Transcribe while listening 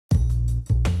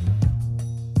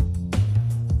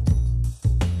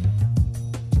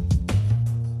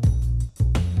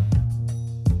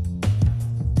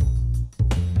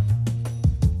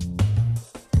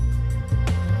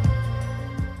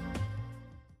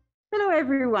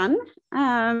everyone.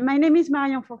 My name is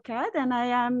Marian and I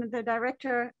am the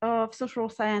Director of Social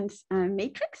Science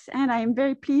Matrix, and I am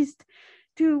very pleased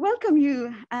to welcome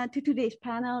you to today's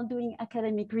panel, Doing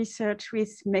Academic Research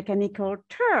with Mechanical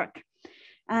Turk,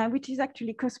 which is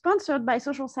actually co-sponsored by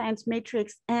Social Science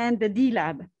Matrix and the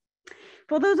D-Lab.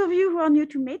 For those of you who are new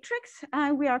to Matrix,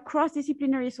 we are a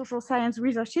cross-disciplinary social science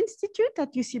research institute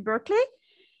at UC Berkeley.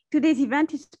 Today's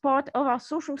event is part of our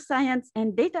social science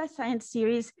and data science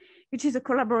series, which is a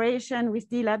collaboration with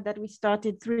D-Lab that we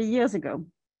started 3 years ago.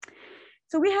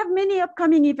 So we have many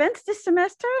upcoming events this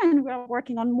semester, and we are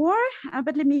working on more,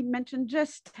 but let me mention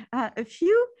just a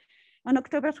few. On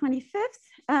October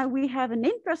 25th, we have an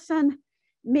in-person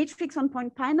Matrix on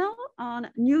Point panel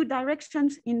on new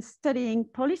directions in studying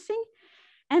policing.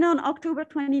 And on October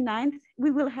 29th, we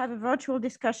will have a virtual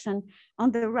discussion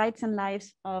on the rights and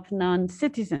lives of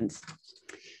non-citizens.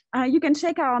 You can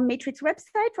check our Matrix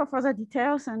website for further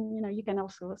details, and you can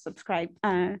also subscribe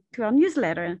to our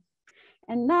newsletter.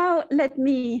 And now let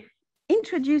me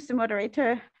introduce the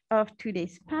moderator of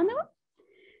today's panel.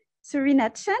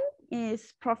 Serena Chen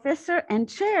is professor and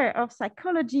chair of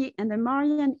psychology and the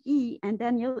Marian E. and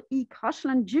Daniel E.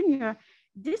 Koshland Jr.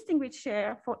 Distinguished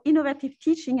Chair for Innovative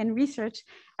Teaching and Research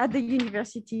at the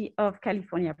University of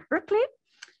California, Berkeley.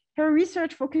 Her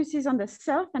research focuses on the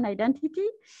self and identity,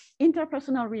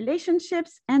 interpersonal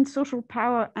relationships, and social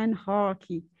power and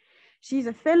hierarchy. She is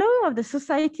a fellow of the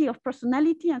Society of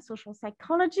Personality and Social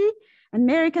Psychology,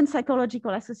 American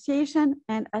Psychological Association,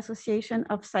 and Association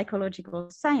of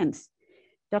Psychological Science.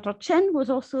 Dr. Chen was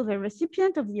also the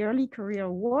recipient of the Early Career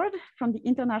Award from the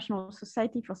International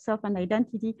Society for Self and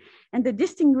Identity and the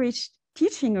Distinguished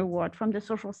Teaching Award from the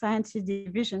Social Sciences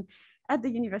Division at the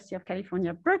University of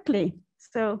California, Berkeley.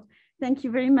 So thank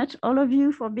you very much, all of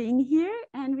you, for being here.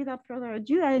 And without further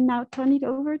ado, I now turn it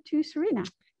over to Serena.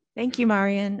 Thank you,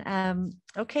 Marian.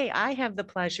 Okay, I have the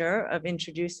pleasure of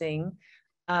introducing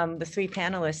the three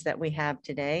panelists that we have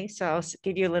today. So I'll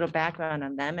give you a little background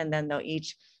on them, and then they'll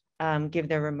each give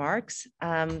their remarks.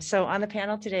 So on the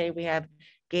panel today, we have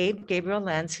Gabriel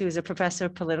Lenz, who is a professor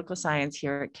of political science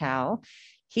here at Cal.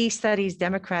 He studies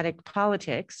democratic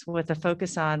politics with a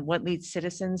focus on what leads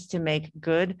citizens to make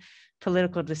good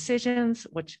political decisions,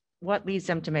 what leads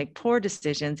them to make poor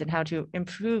decisions, and how to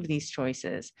improve these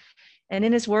choices. And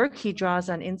in his work, he draws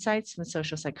on insights from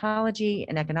social psychology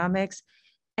and economics,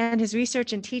 and his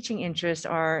research and teaching interests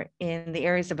are in the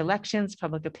areas of elections,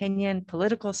 public opinion,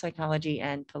 political psychology,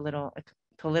 and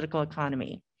political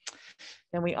economy.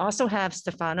 Then we also have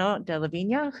Stefano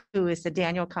DellaVigna, who is the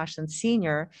Daniel Koshland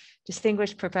Senior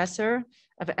Distinguished Professor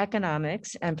of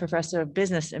Economics and Professor of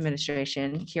Business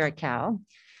Administration here at Cal.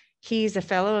 He's a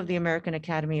fellow of the American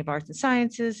Academy of Arts and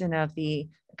Sciences and of the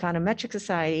Econometric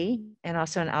Society, and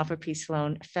also an Alfred P.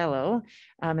 Sloan Fellow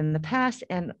in the past,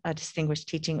 and a Distinguished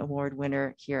Teaching Award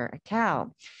winner here at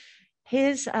Cal.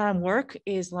 His work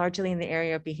is largely in the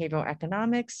area of behavioral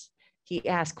economics. He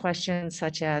asks questions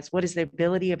such as, what is the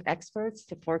ability of experts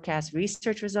to forecast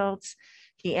research results?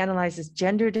 He analyzes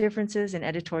gender differences in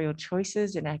editorial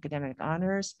choices in academic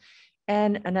honors.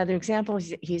 And another example,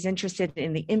 he's interested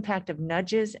in the impact of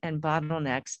nudges and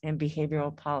bottlenecks in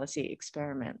behavioral policy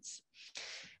experiments.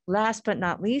 Last but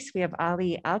not least, we have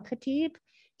Ali Alkhatib.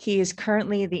 He is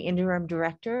currently the interim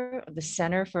director of the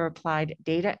Center for Applied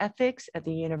Data Ethics at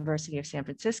the University of San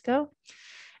Francisco.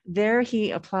 There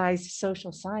he applies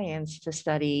social science to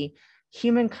study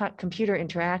human-computer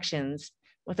interactions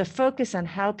with a focus on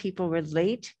how people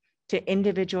relate to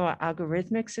individual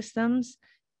algorithmic systems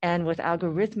and with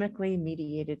algorithmically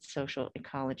mediated social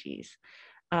ecologies.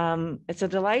 It's a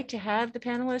delight to have the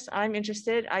panelists. I'm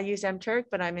interested, I use MTurk,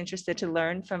 but I'm interested to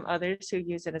learn from others who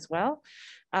use it as well.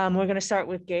 We're gonna start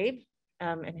with Gabe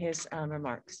and his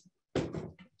remarks.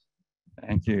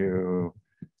 Thank you,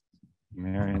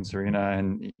 Marian, Serena,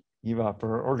 and Eva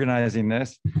for organizing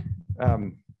this.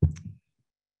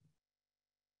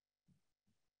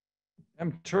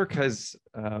 MTurk has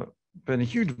been a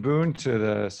huge boon to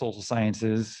the social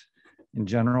sciences in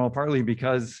general, partly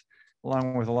because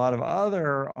along with a lot of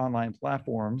other online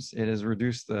platforms, it has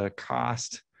reduced the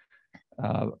cost,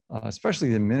 especially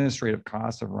the administrative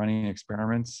cost of running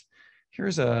experiments.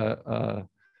 Here's a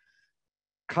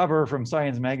cover from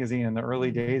Science Magazine in the early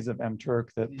days of MTurk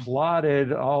that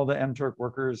plotted all the MTurk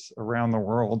workers around the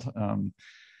world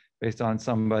based on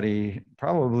somebody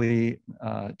probably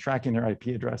tracking their IP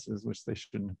addresses, which they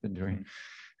shouldn't have been doing.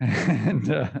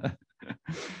 And,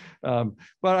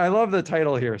 but I love the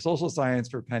title here, Social Science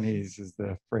for Pennies is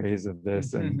the phrase of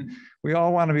this. And we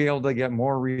all want to be able to get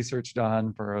more research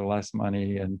done for less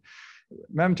money. And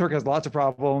MTurk has lots of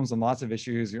problems and lots of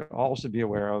issues you all should be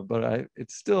aware of, but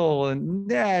it's still in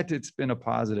net, it's been a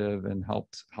positive and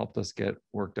helped us get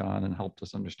work done and helped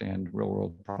us understand real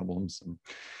world problems and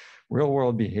real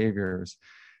world behaviors.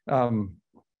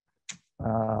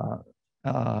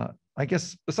 I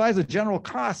guess besides the general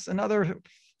costs, another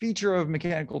feature of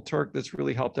Mechanical Turk that's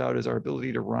really helped out is our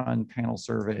ability to run panel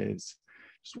surveys,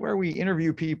 just where we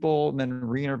interview people and then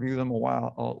re-interview them a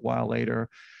while later.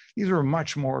 These are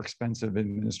much more expensive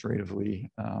administratively,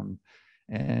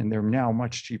 and they're now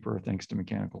much cheaper thanks to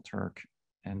Mechanical Turk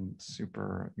and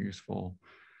super useful.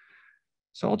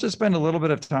 So I'll just spend a little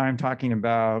bit of time talking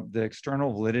about the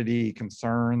external validity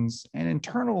concerns and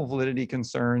internal validity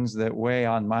concerns that weigh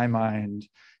on my mind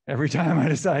every time I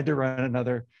decide to run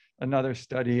another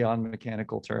study on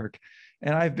Mechanical Turk.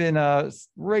 And I've been a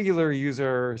regular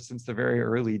user since the very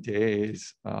early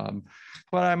days,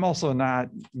 but I'm also not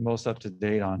most up to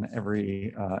date on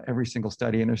every single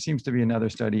study. And there seems to be another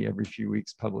study every few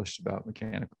weeks published about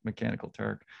Mechanical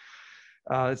Turk.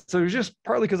 So just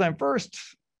partly because I'm first,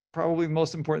 probably the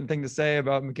most important thing to say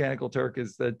about Mechanical Turk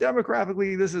is that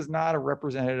demographically, this is not a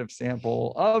representative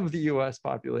sample of the US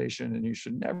population, and you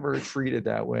should never treat it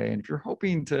that way. And if you're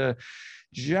hoping to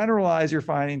generalize your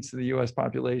findings to the US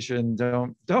population,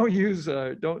 don't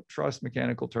trust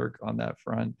Mechanical Turk on that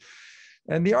front.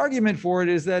 And the argument for it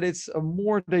is that it's a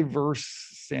more diverse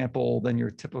sample than your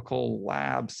typical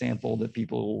lab sample that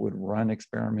people would run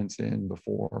experiments in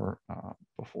before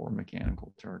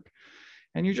Mechanical Turk.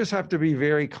 And you just have to be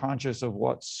very conscious of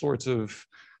what sorts of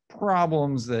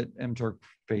problems that MTurk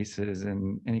faces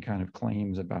and any kind of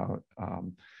claims about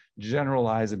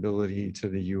generalizability to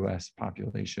the US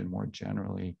population more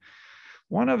generally.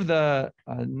 One of the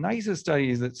nicest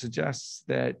studies that suggests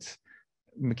that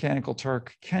Mechanical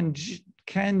Turk can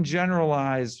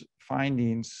generalize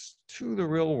findings to the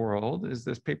real world is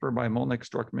this paper by Molnick,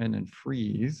 Struckman, and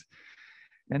Fries.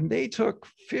 And they took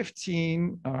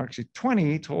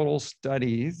 20 total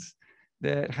studies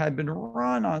that had been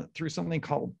run through something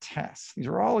called tests. These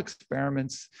are all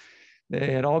experiments.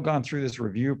 They had all gone through this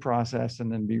review process and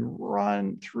then be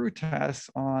run through tests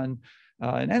on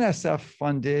an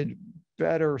NSF-funded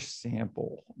better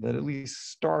sample that at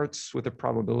least starts with a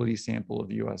probability sample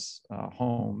of US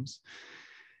homes.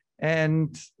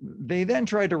 And they then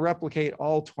tried to replicate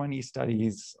all 20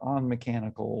 studies on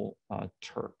Mechanical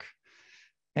Turk.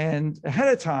 And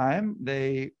ahead of time,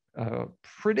 they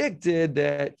predicted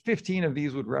that 15 of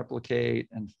these would replicate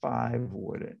and 5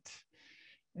 wouldn't.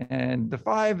 And the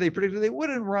 5 they predicted they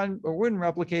wouldn't run or wouldn't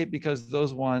replicate because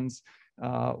those ones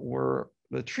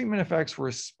the treatment effects were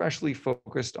especially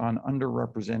focused on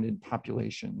underrepresented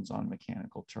populations on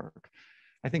Mechanical Turk.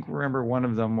 I think remember one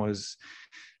of them was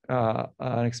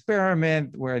an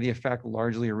experiment where the effect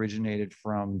largely originated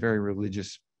from very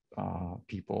religious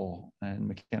people, and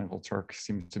Mechanical Turk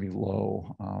seems to be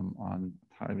low on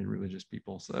highly religious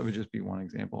people. So that would just be one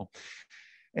example.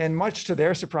 And much to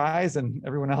their surprise and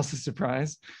everyone else's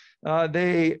surprise,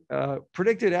 they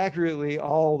predicted accurately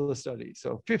all the studies.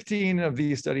 So 15 of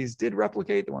these studies did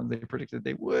replicate, the ones they predicted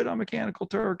they would on Mechanical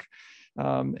Turk.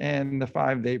 And the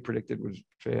 5 they predicted would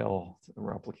failed to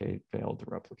replicate.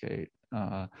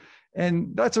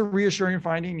 And that's a reassuring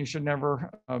finding. You should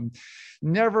never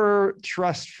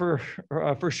trust for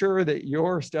sure that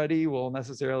your study will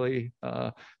necessarily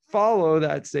follow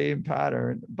that same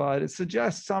pattern, but it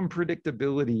suggests some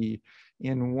predictability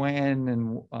in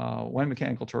when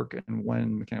Mechanical Turk and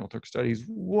when Mechanical Turk studies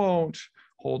won't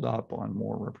hold up on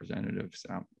more representative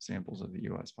samples of the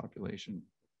US population.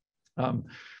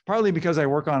 Partly because I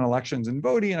work on elections and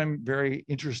voting, and I'm very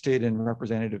interested in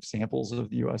representative samples of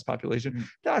the US population.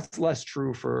 That's less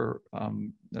true for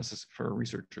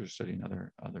researchers studying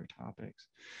other topics.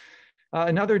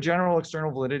 Another general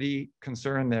external validity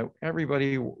concern that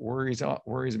everybody worries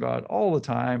about all the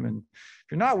time, and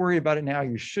if you're not worried about it now,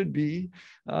 you should be,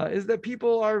 is that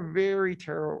people are very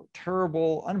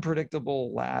terrible,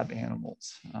 unpredictable lab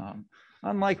animals.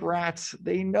 Unlike rats,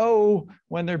 they know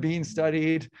when they're being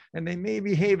studied, and they may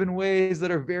behave in ways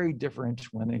that are very different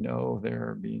when they know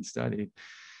they're being studied.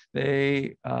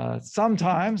 They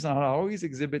sometimes, not always,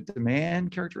 exhibit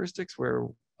demand characteristics,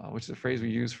 which is a phrase we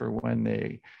use for when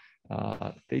they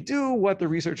do what the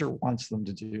researcher wants them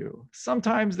to do.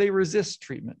 Sometimes they resist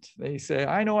treatment. They say,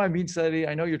 I know I'm being studied.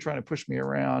 I know you're trying to push me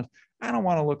around. I don't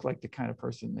want to look like the kind of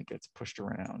person that gets pushed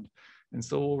around. And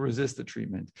so we'll resist the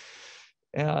treatment.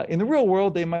 In the real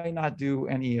world, they might not do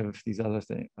any of these other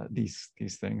things, these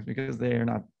things, because they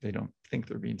don't think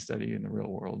they're being studied in the real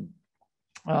world.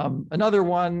 Another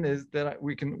one is that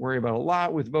we can worry about a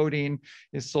lot with voting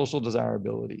is social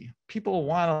desirability. People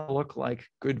want to look like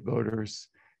good voters,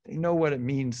 They know what it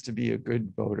means to be a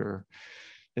good voter.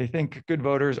 They think good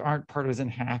voters aren't partisan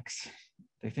hacks.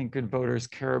 They think good voters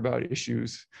care about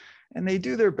issues, and they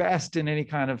do their best in any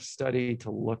kind of study to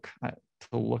look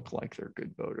like they're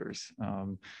good voters.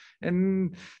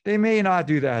 And they may not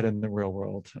do that in the real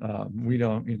world. We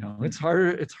don't, it's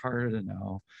harder to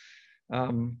know.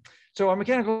 So on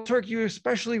Mechanical Turk, you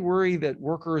especially worry that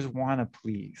workers want to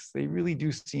please. They really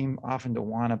do seem often to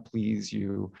want to please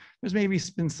you. There's maybe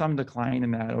been some decline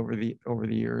in that over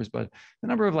the years, but the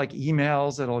number of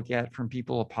emails that I'll get from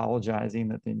people apologizing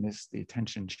that they missed the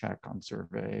attention check on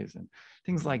surveys and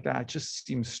things like that just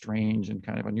seems strange and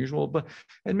kind of unusual. But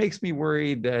it makes me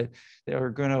worried that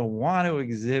they're going to want to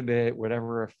exhibit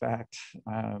whatever effect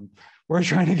we're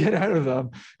trying to get out of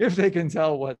them, if they can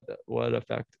tell what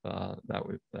effect that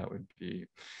would be.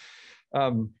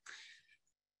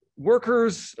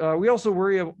 Workers, we also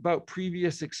worry about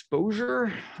previous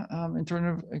exposure in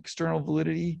terms of external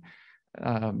validity.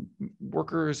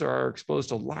 Workers are exposed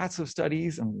to lots of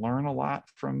studies and learn a lot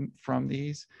from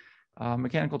these.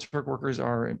 Mechanical Turk workers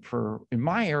are, in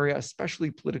my area, especially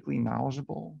politically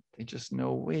knowledgeable. They just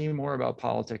know way more about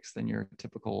politics than your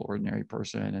typical ordinary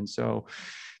person. And so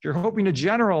if you're hoping to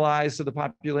generalize to the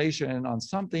population on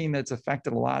something that's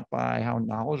affected a lot by how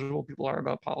knowledgeable people are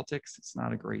about politics, it's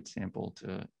not a great sample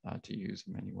to use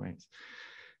in many ways.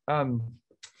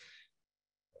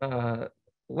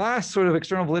 Last sort of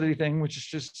external validity thing, which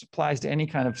just applies to any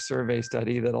kind of survey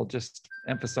study that I'll just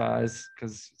emphasize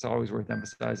because it's always worth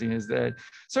emphasizing, is that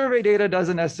survey data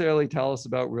doesn't necessarily tell us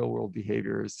about real world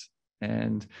behaviors,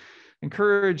 and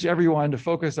encourage everyone to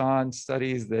focus on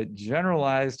studies that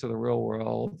generalize to the real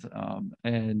world.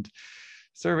 And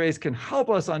surveys can help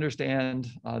us understand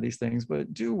these things,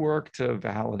 but do work to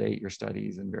validate your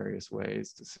studies in various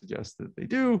ways to suggest that they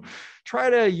do. Try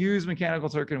to use Mechanical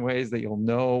Turk in ways that you'll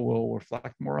know will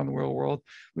reflect more on the real world.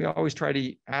 We always try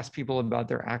to ask people about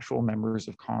their actual members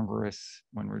of Congress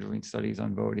when we're doing studies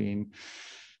on voting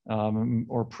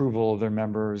or approval of their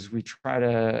members. We try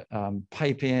to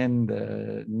pipe in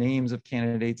the names of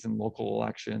candidates in local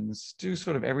elections, do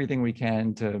sort of everything we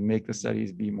can to make the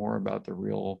studies be more about the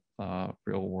real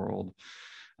world.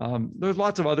 There's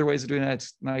lots of other ways of doing that.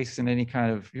 It's nice in any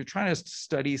kind of, you're trying to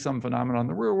study some phenomenon in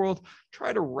the real world,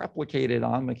 try to replicate it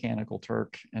on Mechanical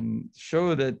Turk and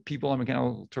show that people on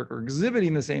Mechanical Turk are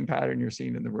exhibiting the same pattern you're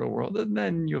seeing in the real world, and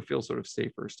then you'll feel sort of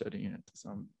safer studying it to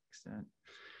some extent.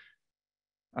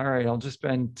 All right, I'll just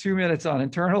spend 2 minutes on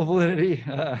internal validity.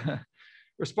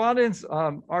 Respondents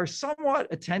are somewhat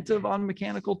attentive on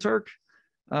Mechanical Turk.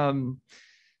 So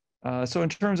in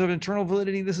terms of internal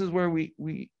validity, this is where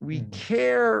we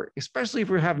care, especially if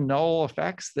we have null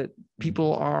effects, that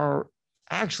people are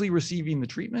actually receiving the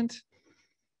treatment.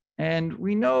 And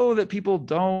we know that people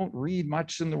don't read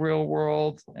much in the real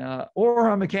world or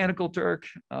on Mechanical Turk.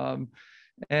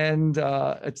 And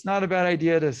it's not a bad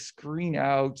idea to screen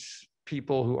out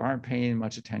people who aren't paying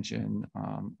much attention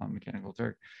on Mechanical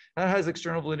Turk. That has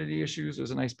external validity issues.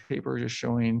 There's a nice paper just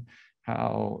showing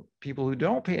how people who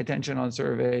don't pay attention on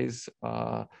surveys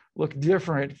look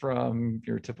different from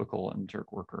your typical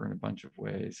MTurk worker in a bunch of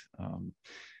ways.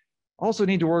 Also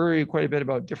need to worry quite a bit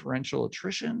about differential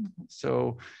attrition.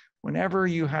 So whenever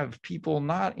you have people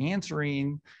not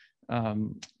answering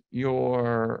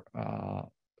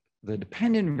the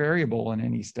dependent variable in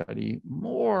any study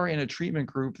more in a treatment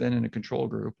group than in a control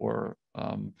group, or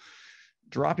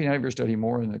dropping out of your study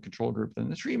more in the control group than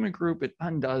the treatment group, it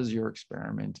undoes your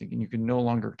experiment. And you can no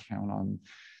longer count on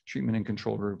treatment and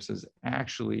control groups as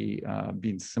actually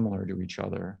being similar to each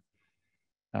other,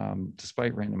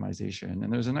 despite randomization.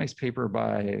 And there's a nice paper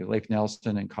by Leif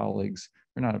Nelson and colleagues,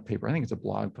 or not a paper, I think it's a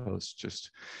blog post, just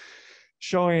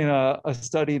showing a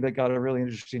study that got a really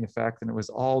interesting effect, and it was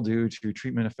all due to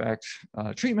treatment effect,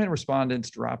 treatment respondents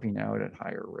dropping out at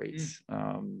higher rates.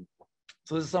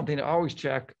 So this is something to always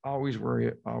check, always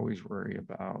worry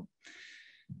about.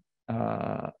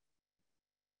 A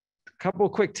couple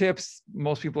of quick tips.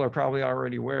 Most people are probably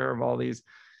already aware of all these.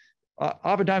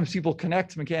 Oftentimes people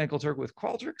connect Mechanical Turk with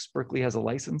Qualtrics. Berkeley has a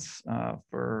license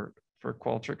for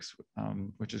Qualtrics,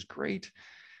 which is great.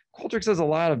 Qualtrics has a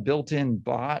lot of built-in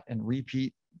bot and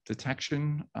repeat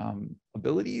detection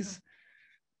abilities.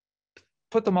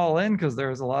 Put them all in, because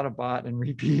there's a lot of bot and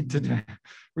repeat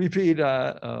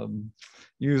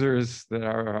users that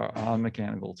are on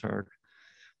Mechanical Turk.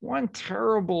 One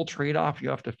terrible trade-off you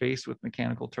have to face with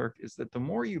Mechanical Turk is that the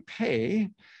more you pay,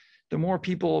 the more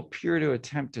people appear to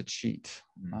attempt to cheat.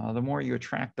 The more you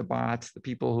attract the bots, the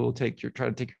people who will try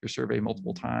to take your survey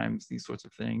multiple times, these sorts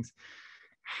of things.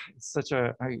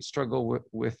 I struggle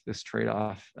with this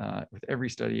trade-off with every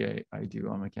study I do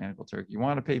on Mechanical Turk. You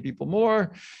want to pay people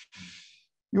more.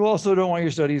 You also don't want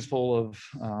your studies full of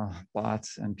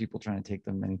bots and people trying to take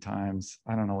them many times.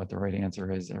 I don't know what the right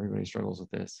answer is. Everybody struggles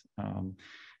with this.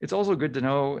 It's also good to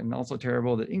know, and also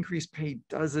terrible, that increased pay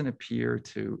doesn't appear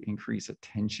to increase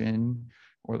attention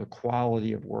or the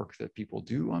quality of work that people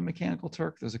do on Mechanical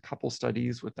Turk. There's a couple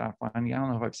studies with that finding. I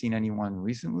don't know if I've seen anyone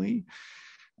recently,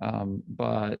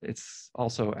 but it's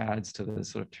also adds to the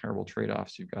sort of terrible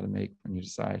trade-offs you've got to make when you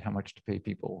decide how much to pay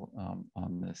people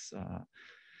on this,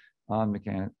 on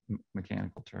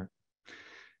Mechanical Turk.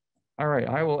 All right,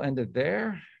 I will end it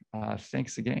there.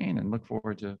 Thanks again, and look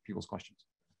forward to people's questions.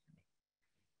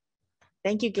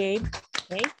 Thank you, Gabe.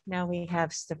 Okay, now we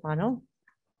have Stefano.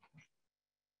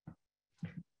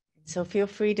 So feel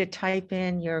free to type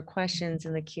in your questions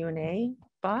in the Q&A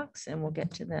box, and we'll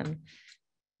get to them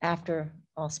after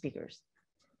all speakers.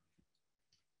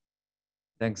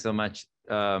 Thanks so much.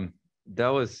 That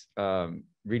was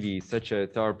really such a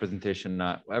thorough presentation.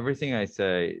 Everything I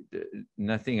say,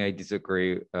 nothing I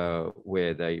disagree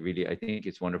with. I think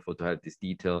it's wonderful to have this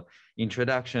detailed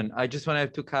introduction. I just want to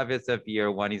have two caveats up here.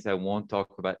 One is I won't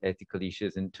talk about ethical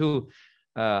issues, and two,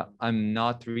 I'm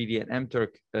not really an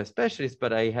MTurk specialist,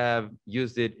 but I have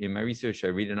used it in my research. I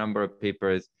read a number of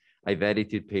papers. I've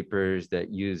edited papers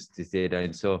that use this data,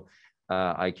 and so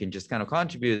I can just kind of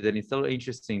contribute. And it's so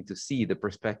interesting to see the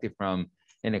perspective from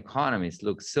an economist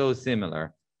looks so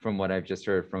similar from what I've just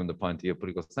heard from the point of view of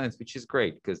political science, which is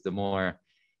great, because the more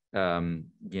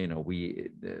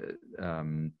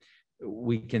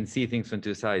we can see things from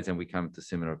two sides and we come to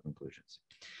similar conclusions.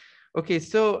 Okay,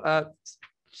 so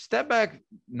step back,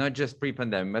 not just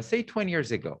pre-pandemic, but say 20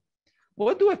 years ago.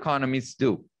 What do economists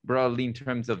do broadly in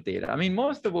terms of data? I mean,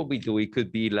 most of what we do, it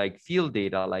could be like field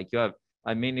data, like you have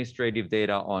administrative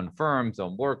data on firms,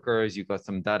 on workers, you got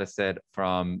some data set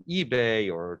from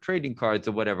eBay or trading cards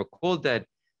or whatever, call that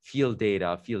field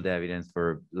data, field evidence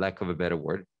for lack of a better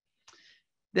word.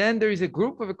 Then there is a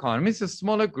group of economists, a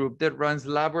smaller group that runs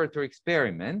laboratory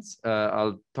experiments.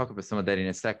 I'll talk about some of that in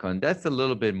a second. That's a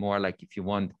little bit more like, if you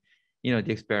want,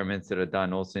 the experiments that are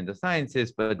done also in the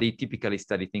sciences, but they typically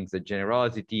study things like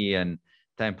generosity and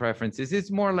time preferences. It's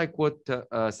more like what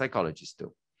psychologists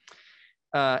do.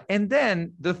 And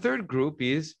then the third group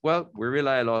is, well, we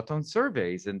rely a lot on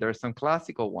surveys, and there are some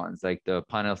classical ones like the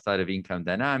panel study of income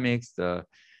dynamics, the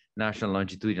National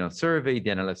Longitudinal Survey, the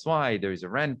NLSY, there is a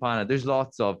RAND panel. There's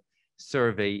lots of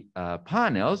survey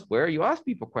panels where you ask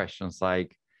people questions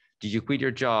like, did you quit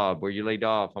your job? Were you laid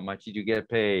off? How much did you get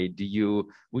paid?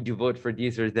 Would you vote for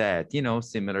this or that?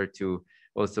 Similar to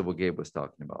also what Gabe was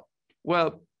talking about.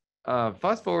 Well,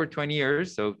 fast forward 20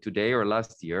 years, so today or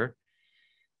last year,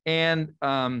 and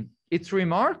it's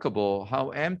remarkable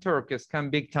how MTurk has come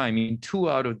big time in 2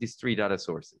 out of these 3 data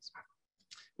sources,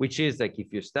 which is like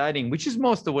if you're studying, which is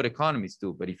most of what economists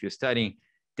do, but if you're studying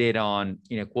data on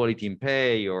inequality in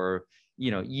pay or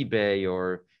eBay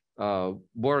or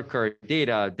worker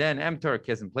data, then MTurk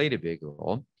hasn't played a big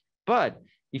role. But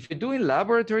if you're doing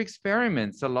laboratory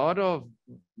experiments, a lot of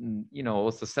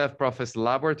also self-professed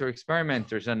laboratory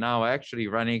experimenters are now actually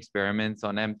running experiments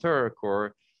on MTurk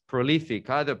or Prolific,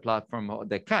 other platform of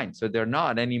that kind. So they're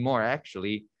not anymore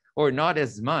actually, or not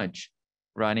as much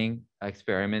running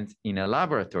experiments in a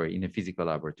laboratory, in a physical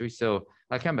laboratory. So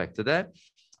I'll come back to that.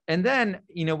 And then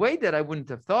in a way that I wouldn't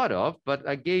have thought of, but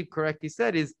Gabe correctly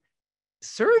said, is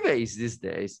surveys these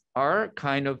days are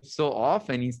kind of so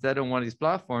often, instead of one of these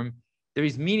platforms, there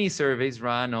is mini surveys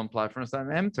run on platforms like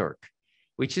MTurk,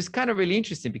 which is kind of really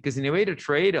interesting, because in a way the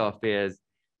trade-off is,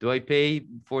 do I pay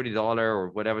 $40 or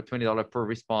whatever, $20 per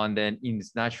respondent in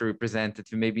this naturally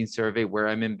representative, maybe in survey where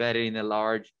I'm embedded in a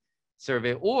large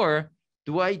survey, or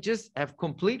do I just have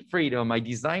complete freedom? I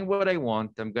design what I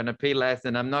want. I'm going to pay less,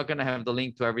 and I'm not going to have the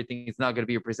link to everything. It's not going to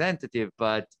be representative,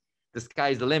 but the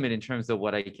sky's the limit in terms of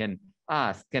what I can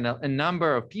ask. And a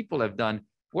number of people have done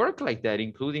work like that,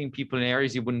 including people in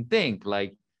areas you wouldn't think,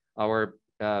 like our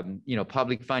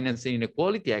public finance and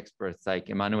inequality experts like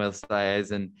Emmanuel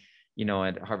Saez and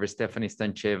at Harvard, Stephanie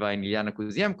Stancheva and Iliana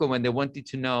Kuziemko, when they wanted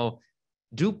to know,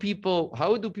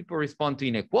 how do people respond to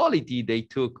inequality? They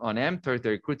took on MTurk,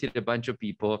 they recruited a bunch of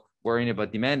people worrying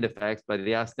about demand effects, but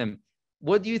they asked them,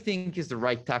 what do you think is the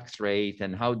right tax rate?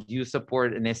 And how do you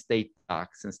support an estate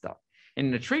tax and stuff? And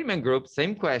in the treatment group,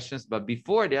 same questions, but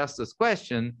before they asked those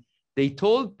questions, they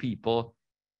told people,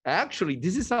 actually,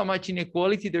 this is how much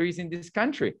inequality there is in this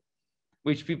country,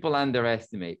 which people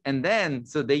underestimate. And then,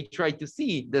 so they try to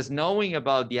see, does knowing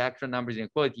about the actual numbers in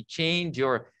inequality change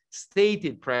your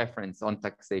stated preference on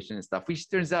taxation and stuff, which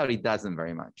turns out it doesn't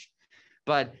very much.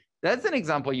 But That's an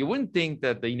example. You wouldn't think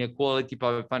that the inequality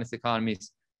public finance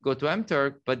economists go to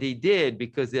MTurk, but they did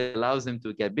because it allows them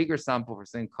to get bigger sample for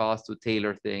same cost to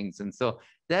tailor things. And so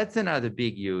that's another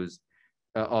big use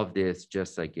of this,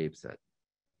 just like Gabe said.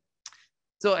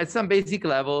 So at some basic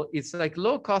level, it's like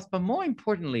low cost, but more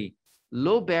importantly,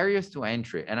 low barriers to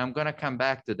entry. And I'm gonna come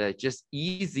back to that, just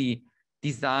easy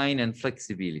design and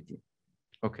flexibility.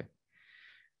 Okay.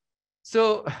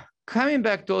 So coming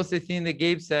back to also the thing that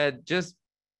Gabe said, just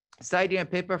citing a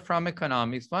paper from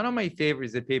economics, one of my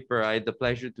favorites, a paper I had the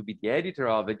pleasure to be the editor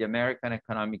of at the American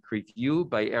Economic Review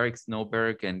by Eric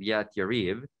Snowberg and Yat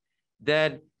Yariv,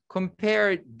 that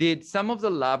did some of the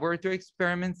laboratory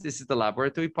experiments, this is the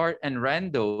laboratory part, and ran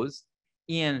those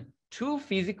in 2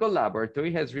 physical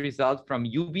laboratory, has results from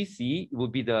UBC, it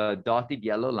would be the dotted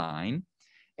yellow line,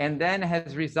 and then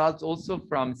has results also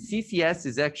from CCS,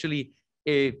 is actually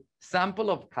a sample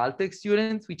of Caltech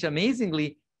students, which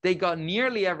amazingly, they got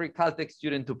nearly every Caltech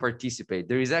student to participate.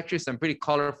 There is actually some pretty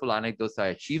colorful anecdotes I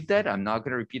achieved that. I'm not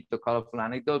going to repeat the colorful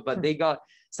anecdote, but they got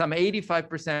some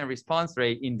 85% response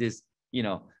rate in this, you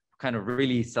know, kind of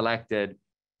really selected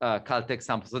Caltech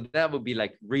sample. So that would be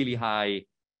like really high,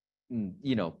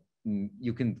 you know,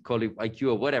 you can call it IQ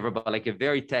or whatever, but like a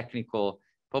very technical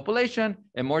population,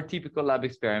 a more typical lab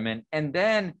experiment. And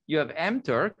then you have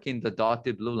MTurk in the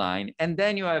dotted blue line. And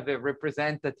then you have a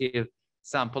representative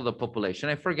sample of population.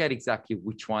 I forget exactly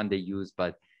which one they used,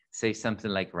 but say something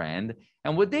like RAND.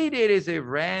 And what they did is they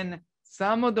ran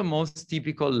some of the most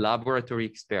typical laboratory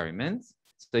experiments.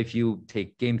 So if you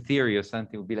take game theory or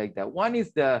something, it would be like that. One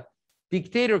is the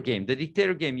dictator game. The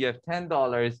dictator game, you have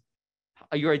 $10.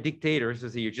 You're a dictator, so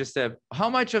you just have, how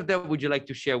much of that would you like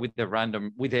to share with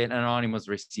an anonymous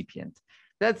recipient?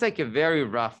 That's like a very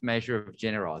rough measure of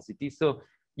generosity. So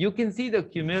you can see the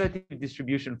cumulative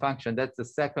distribution function. That's the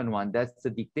second one. That's the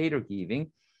dictator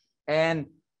giving. And,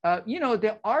 you know,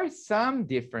 there are some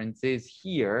differences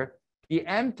here. The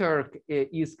MTurk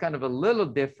is kind of a little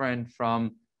different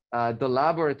from the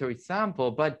laboratory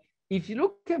sample. But if you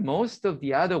look at most of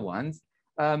the other ones,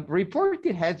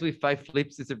 reported heads with 5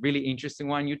 flips is a really interesting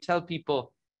one. You tell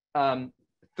people,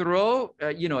 throw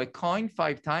you know, a coin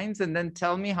 5 times and then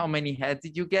tell me how many heads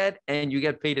did you get, and you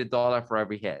get paid $1 for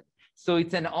every head. So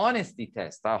it's an honesty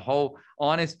test, how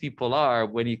honest people are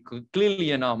when you clearly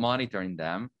you're not monitoring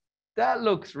them. That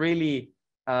looks really,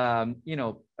 you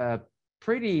know,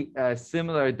 pretty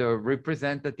similar, the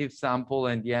representative sample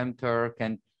and the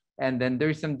MTurk. And then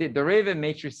there's some derivative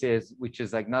matrices, which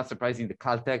is like not surprising, the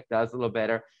Caltech does a little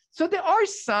better. So there are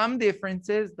some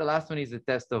differences. The last one is a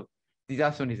test of, the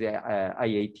last one is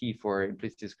IAT for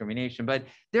implicit discrimination, but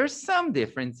there's some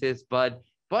differences, but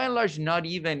by and large, not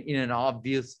even in an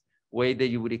obvious way that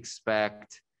you would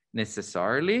expect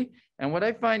necessarily. And what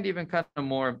I find even kind of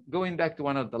more, going back to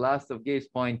one of the last of Gabe's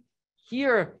point,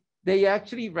 here, they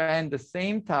actually ran the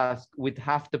same task with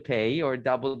half the pay or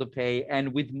double the pay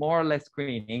and with more or less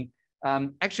screening.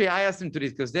 Actually, I asked them to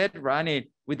this because they'd run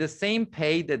it with the same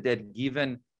pay that they'd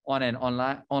given on an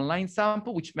online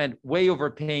sample, which meant way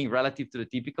overpaying relative to the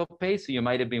typical pay. So you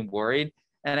might have been worried.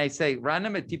 And I say, run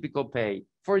them a typical pay.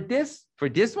 For this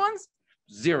one's,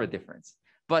 0 difference.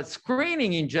 But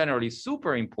screening in general is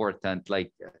super important.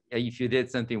 Like if you did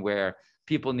something where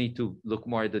people need to look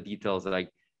more at the details, like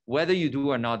whether you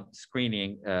do or not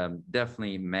screening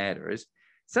definitely matters.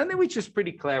 Something which is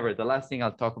pretty clever, the last thing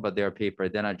I'll talk about their paper,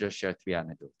 then I'll just share 3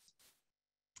 anecdotes.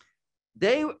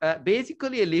 They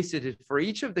basically elicited for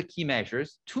each of the key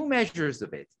measures, 2 measures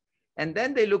of it. And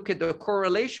then they look at the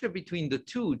correlation between the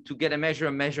 2 to get a measure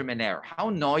of measurement error, how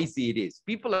noisy it is.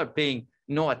 People are paying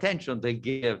no attention. They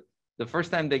give, the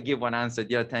first time they give one answer,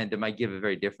 the other time they might give a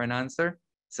very different answer.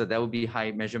 So that would be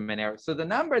high measurement error. So the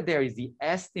number there is the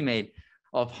estimate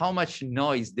of how much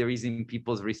noise there is in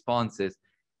people's responses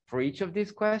for each of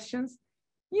these questions.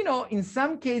 You know, in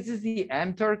some cases, the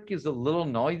MTurk is a little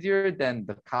noisier than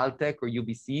the Caltech or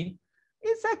UBC.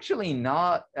 It's actually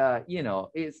not, you know,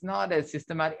 it's not as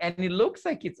systematic, and it looks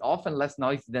like it's often less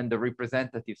noisy than the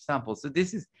representative sample. So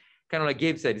this is kind of like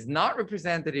Gabe said, it's not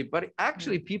representative, but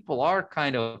actually people are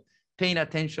kind of paying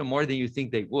attention more than you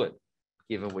think they would,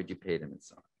 given what you pay them and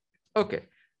so on. Okay.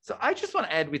 So I just want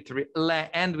to end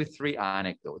with 3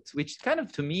 anecdotes, which kind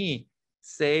of to me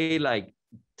say like,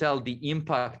 tell the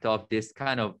impact of this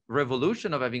kind of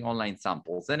revolution of having online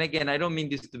samples. And again, I don't mean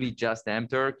this to be just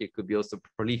MTurk. It could be also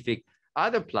prolific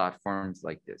other platforms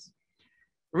like this.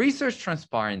 Research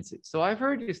transparency. So I've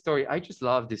heard this story. I just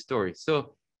love this story.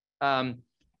 So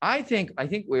I think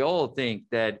we all think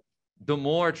that the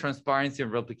more transparency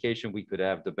and replication we could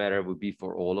have, the better it would be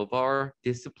for all of our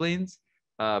disciplines.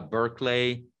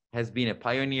 Berkeley, has been a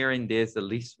pioneer in this, at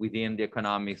least within the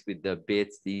economics with the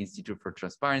BITS, the Institute for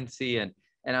Transparency and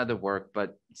other work.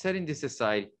 But setting this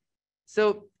aside,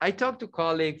 so I talked to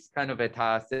colleagues kind of at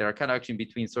us that are kind of actually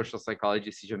between social psychology,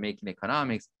 decision-making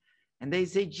economics, and they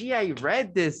say, gee, I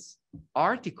read this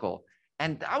article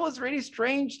and that was really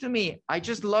strange to me. I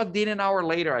just logged in an hour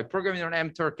later. I programmed it on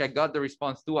MTurk. I got the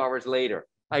response 2 hours later.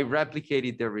 I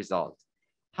replicated the result.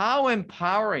 How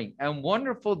empowering and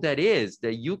wonderful that is,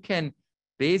 that you can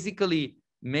basically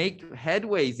make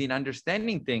headways in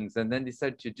understanding things and then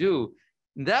decide to do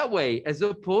that way, as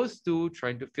opposed to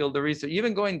trying to fill the research,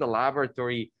 even going the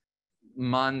laboratory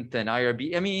month and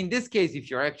IRB. I mean, in this case, if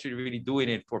you're actually really doing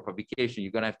it for publication,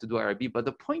 you're going to have to do IRB. But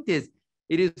the point is,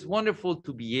 it is wonderful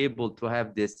to be able to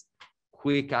have this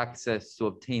quick access to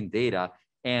obtain data.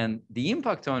 And the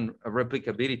impact on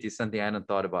replicability is something I hadn't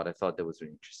thought about. I thought that was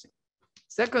really interesting.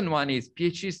 Second one is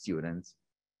PhD students.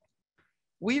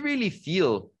 We really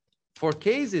feel for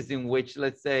cases in which,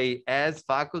 let's say, as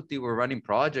faculty, we're running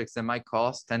projects that might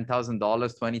cost $10,000,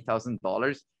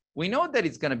 $20,000, we know that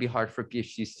it's going to be hard for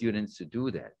PhD students to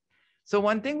do that. So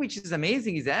one thing which is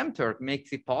amazing is MTurk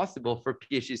makes it possible for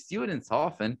PhD students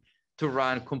often to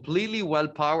run completely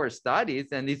well-powered studies,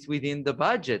 and it's within the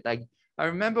budget. I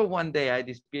remember one day I had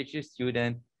this PhD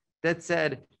student that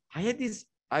said, I had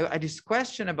this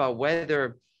question about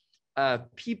whether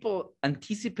people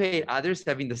anticipate others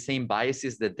having the same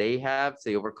biases that they have,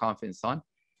 say overconfidence on.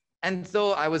 And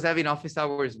so I was having office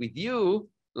hours with you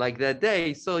like that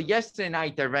day. So yesterday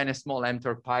night, I ran a small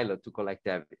MTurk pilot to collect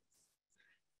evidence.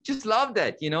 Just love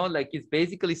that, you know, like it's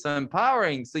basically so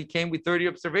empowering. So he came with 30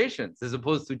 observations as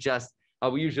opposed to just how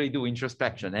we usually do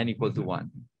introspection, n equal to 1,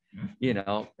 you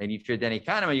know, and if you're then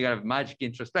economy, you're gonna have magic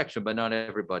introspection, but not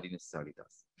everybody necessarily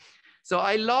does. So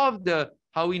I love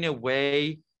how in a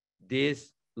way,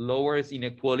 this lowers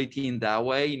inequality in that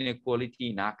way, inequality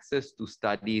in access to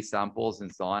study samples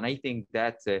and so on. I think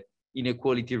that's a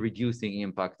inequality reducing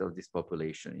impact of this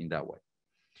population in that way.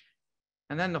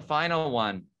 And then the final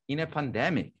one, in a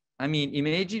pandemic. I mean,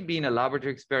 imagine being a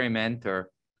laboratory experimenter,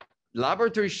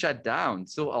 laboratory shut down.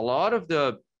 So a lot of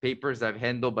the papers I've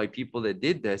handled by people that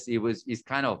did this, it's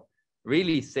kind of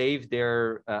really saved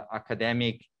their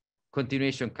academic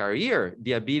continuation career,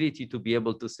 the ability to be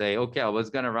able to say, okay, I was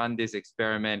going to run this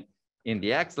experiment in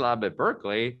the X lab at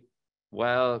Berkeley.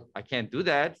 Well, I can't do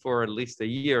that for at least a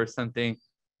year or something,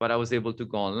 but I was able to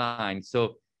go online.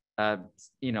 So,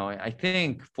 you know, I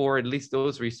think for at least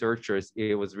those researchers,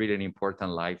 it was really an important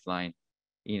lifeline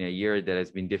in a year that has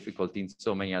been difficult in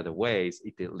so many other ways.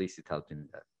 At least it helped in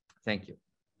that. Thank you.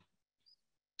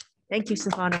 Thank you,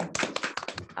 Stefano.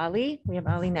 Ali, we have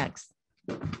Ali next.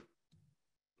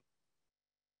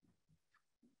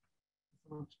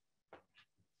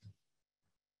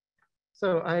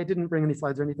 So I didn't bring any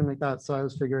slides or anything like that, so I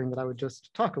was figuring that I would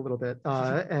just talk a little bit.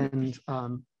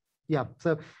 Yeah,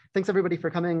 so thanks everybody for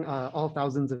coming. All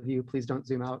thousands of you, please don't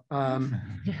zoom out.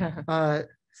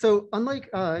 So unlike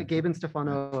Gabe and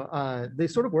Stefano, the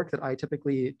sort of work that I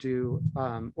typically do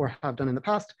or have done in the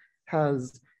past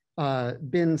has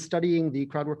been studying the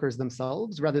crowd workers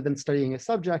themselves rather than studying a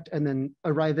subject and then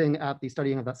arriving at the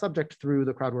studying of that subject through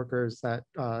the crowd workers that,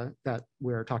 that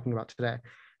we're talking about today.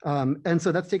 And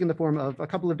so that's taken the form of a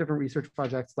couple of different research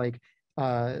projects like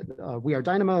We Are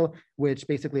Dynamo, which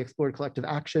basically explored collective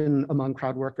action among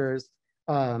crowd workers,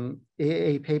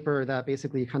 a paper that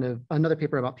basically another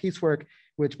paper about piecework,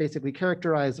 which basically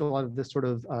characterized a lot of this sort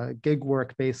of gig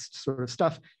work based sort of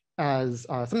stuff as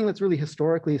something that's really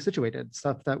historically situated,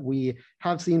 stuff that we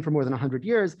have seen for more than 100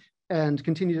 years and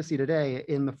continue to see today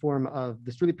in the form of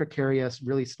this really precarious,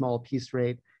 really small piece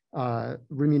rate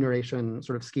remuneration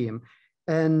sort of scheme.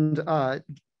 And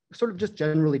sort of just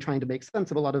generally trying to make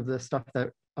sense of a lot of the stuff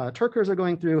that Turkers are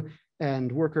going through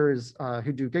and workers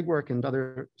who do gig work and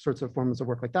other sorts of forms of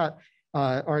work like that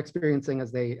are experiencing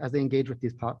as they engage with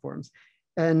these platforms.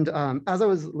 And as I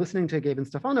was listening to Gabe and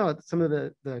Stefano, some of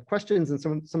the questions and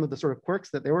some of the sort of quirks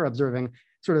that they were observing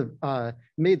sort of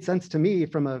made sense to me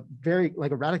from a very,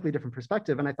 like a radically different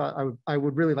perspective. And I thought I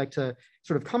would really like to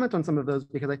sort of comment on some of those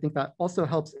because I think that also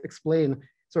helps explain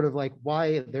sort of like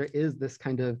why there is this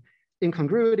kind of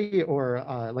incongruity or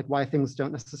like why things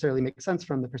don't necessarily make sense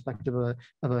from the perspective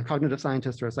of a cognitive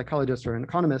scientist or a psychologist or an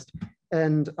economist.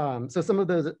 And so some of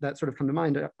those that sort of come to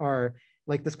mind are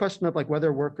like this question of like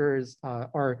whether workers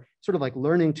are sort of like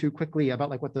learning too quickly about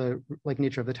like what the like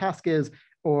nature of the task is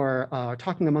or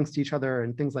talking amongst each other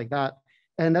and things like that.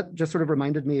 And that just sort of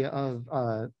reminded me of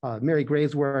Mary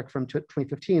Gray's work from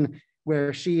 2015,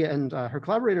 where she and her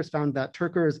collaborators found that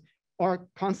Turkers are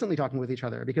constantly talking with each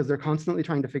other because they're constantly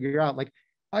trying to figure out like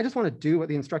I just want to do what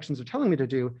the instructions are telling me to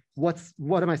do. What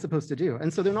am I supposed to do?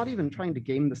 And so they're not even trying to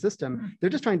game the system. They're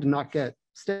just trying to not get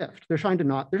stiffed. They're trying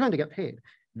to get paid.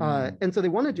 And so they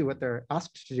want to do what they're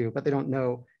asked to do, but they don't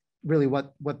know really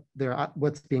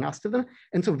what's being asked of them.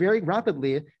 And so very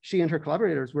rapidly, she and her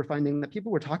collaborators were finding that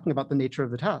people were talking about the nature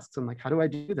of the tasks. And like, how do I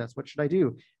do this? What should I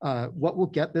do? What will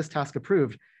get this task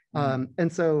approved?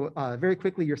 And so very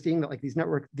quickly, you're seeing that like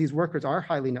these workers are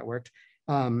highly networked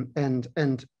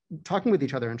and talking with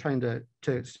each other and trying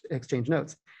to exchange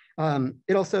notes.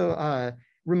 It also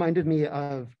reminded me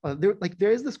of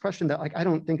there is this question that like I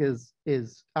don't think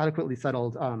is adequately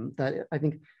settled that I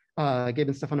think Gabe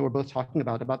and Stefano were both talking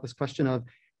about this question of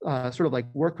sort of like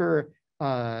worker,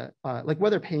 like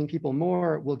whether paying people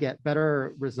more will get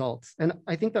better results. And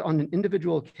I think that on an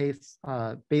individual case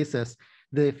basis,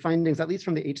 the findings, at least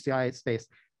from the HCI space,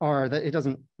 are that it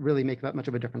doesn't really make that much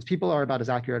of a difference. People are about as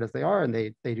accurate as they are, and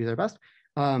they do their best.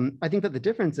 I think that the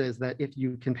difference is that if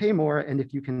you can pay more and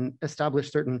if you can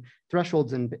establish certain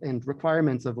thresholds and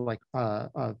requirements of like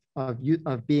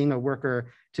of being a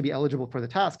worker to be eligible for the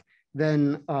task,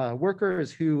 then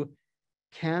workers who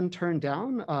can turn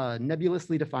down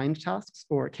nebulously defined tasks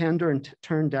or can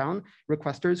turn down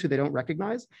requesters who they don't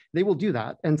recognize, they will do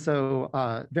that. And so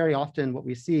very often what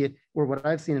we see, or what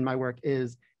I've seen in my work,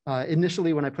 is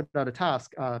initially when I put out a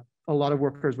task, a lot of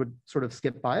workers would sort of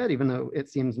skip by it, even though it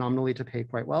seems nominally to pay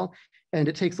quite well. And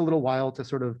it takes a little while to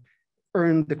sort of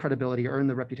earn the credibility, earn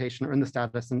the reputation, earn the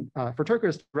status. And for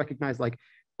Turkers to recognize like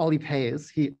all he pays,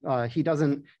 he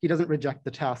doesn't reject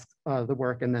the task, the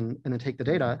work, and then take the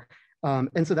data.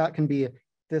 And so that can be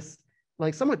this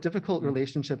like somewhat difficult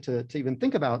relationship to even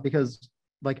think about, because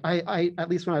like I at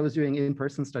least when I was doing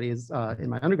in-person studies in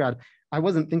my undergrad, I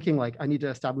wasn't thinking like I need to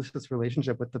establish this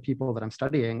relationship with the people that I'm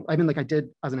studying. I mean, like I did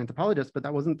as an anthropologist, but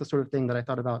that wasn't the sort of thing that I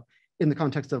thought about in the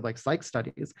context of like psych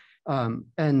studies.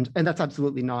 And that's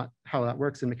absolutely not how that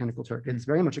works in Mechanical Turk. It's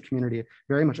very much a community,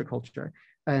 very much a culture.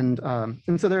 And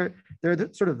so there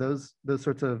are sort of those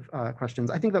sorts of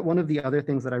questions. I think that one of the other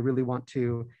things that I really want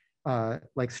to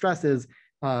like stress is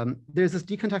there's this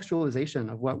decontextualization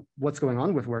of what's going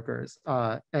on with workers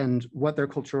and what their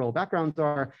cultural backgrounds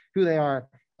are, who they are.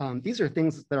 These are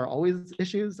things that are always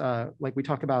issues. Like we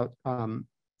talk about,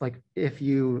 like if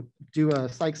you do a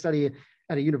psych study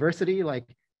at a university, like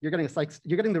you're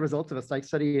getting the results of a psych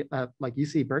study at like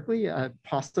UC Berkeley,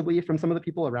 possibly from some of the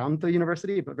people around the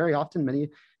university, but very often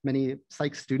many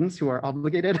psych students who are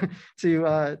obligated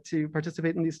to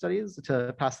participate in these studies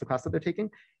to pass the class that they're taking.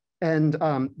 And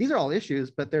these are all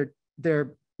issues, but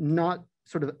they're not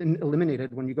sort of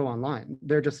eliminated when you go online.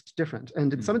 They're just different.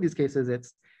 And in some of these cases,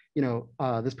 it's, you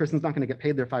know, this person's not going to get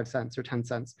paid their 5 cents or 10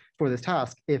 cents for this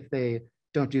task if they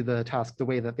don't do the task the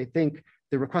way that they think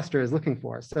the requester is looking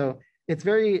for. So it's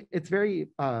very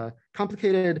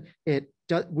complicated.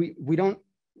 We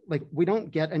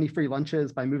don't get any free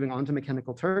lunches by moving on to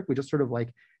Mechanical Turk. We just sort of like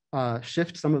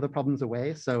shift some of the problems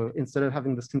away. So instead of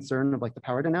having this concern of like the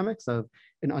power dynamics of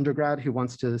an undergrad who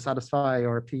wants to satisfy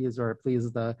or please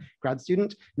the grad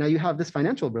student, now you have this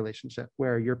financial relationship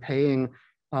where you're paying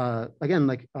again,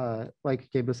 like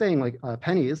Gabe was saying, like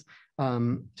pennies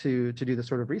to do this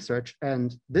sort of research.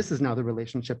 And this is now the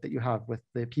relationship that you have with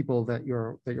the people that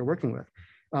you're working with.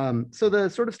 So the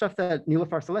sort of stuff that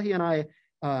Nilüfer Salehi and I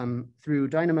through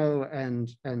Dynamo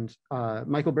and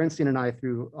Michael Bernstein and I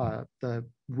through the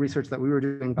research that we were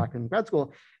doing back in grad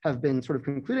school have been sort of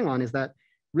concluding on is that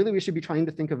really we should be trying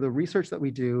to think of the research that we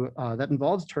do that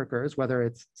involves Turkers, whether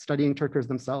it's studying Turkers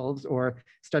themselves or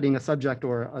studying a subject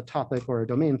or a topic or a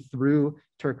domain through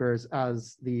Turkers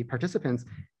as the participants,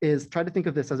 is try to think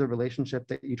of this as a relationship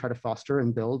that you try to foster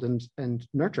and build and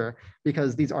nurture,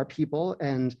 because these are people,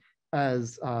 and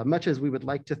as much as we would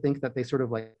like to think that they sort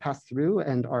of like pass through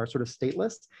and are sort of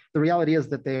stateless, the reality is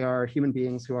that they are human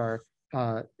beings who are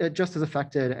just as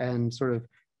affected and sort of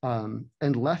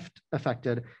and left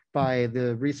affected by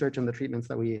the research and the treatments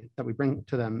that we bring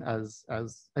to them as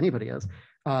anybody is.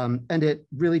 And it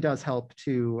really does help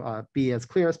to be as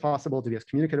clear as possible, to be as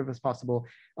communicative as possible,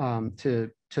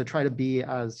 to try to be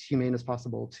as humane as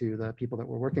possible to the people that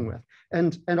we're working with,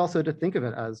 and also to think of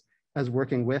it as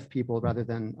working with people rather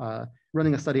than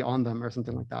running a study on them or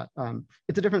something like that.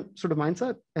 It's a different sort of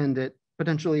mindset, and it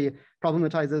potentially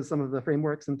problematizes some of the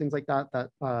frameworks and things like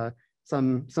that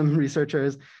some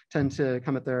researchers tend to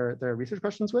come at their research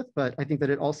questions with. But I think that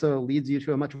it also leads you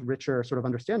to a much richer sort of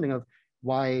understanding of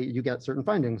why you get certain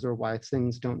findings or why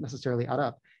things don't necessarily add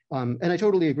up. And I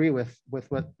totally agree with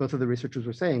what both of the researchers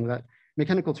were saying, that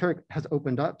Mechanical Turk has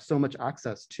opened up so much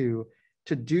access to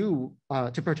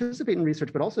participate in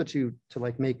research, but also to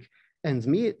like make ends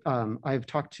meet. I've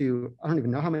talked to, I don't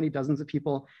even know how many dozens of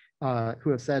people who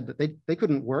have said that they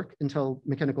couldn't work until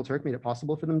Mechanical Turk made it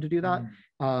possible for them to do that,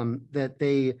 that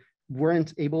they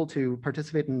weren't able to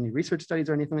participate in any research studies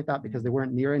or anything like that because they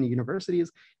weren't near any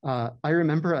universities. I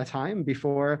remember a time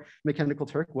before Mechanical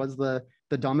Turk was the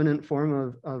dominant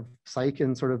form of psych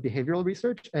and sort of behavioral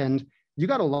research. And you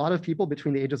got a lot of people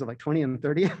between the ages of like 20 and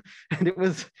 30, and it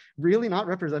was really not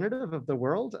representative of the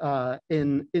world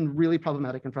in really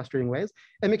problematic and frustrating ways.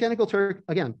 And Mechanical Turk,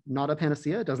 again, not a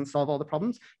panacea, it doesn't solve all the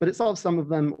problems, but it solves some of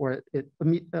them, or it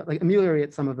like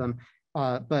ameliorates some of them.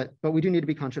 But we do need to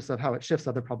be conscious of how it shifts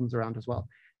other problems around as well.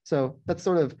 So that's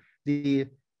sort of the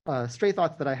stray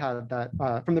thoughts that I had, that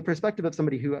from the perspective of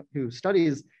somebody who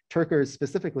studies Turkers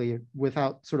specifically,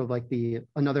 without sort of like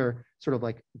another sort of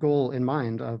like goal in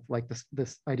mind of like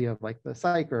this idea of like the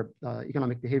psych or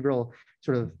economic behavioral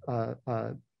sort of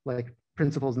like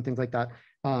principles and things like that.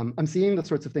 I'm seeing the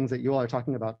sorts of things that you all are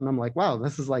talking about, and I'm like, wow,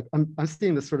 this is like, I'm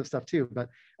seeing this sort of stuff too, but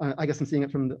I guess I'm seeing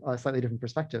it from a slightly different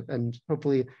perspective, and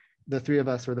hopefully the three of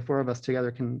us or the four of us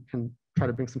together can try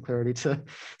to bring some clarity to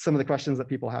some of the questions that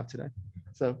people have today.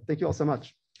 So thank you all so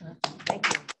much. Thank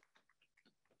you.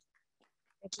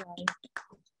 Thank you, Ali.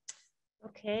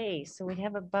 Okay, so we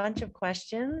have a bunch of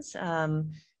questions.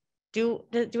 Do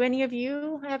any of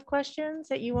you have questions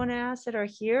that you want to ask that are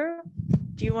here?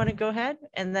 Do you want to go ahead?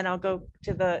 And then I'll go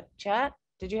to the chat.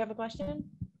 Did you have a question?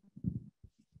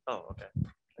 Oh, okay.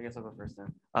 I guess I'll go first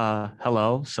then.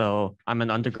 Hello. So I'm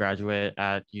an undergraduate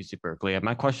at UC Berkeley, and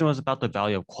my question was about the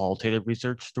value of qualitative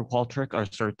research through Qualtrics,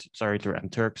 or through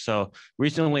MTurk. So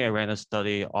recently I ran a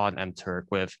study on MTurk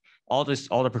with all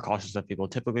the precautions that people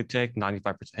typically take,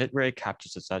 95% hit rate,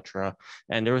 captchas, etc.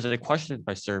 And there was a question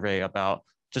by survey about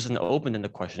just an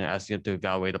open-ended question asking them to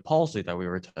evaluate the policy that we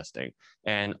were testing.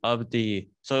 And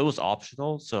so it was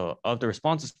optional. So of the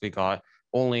responses we got,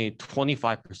 only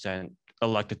 25%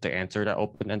 elected to answer that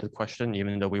open-ended question,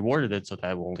 even though we worded it so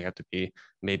that it will only have to be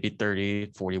maybe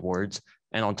 30, 40 words.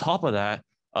 And on top of that,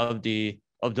 of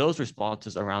those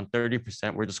responses, around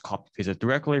 30% were just copy-pasted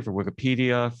directly from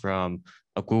Wikipedia, from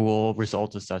Google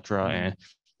results, etc. And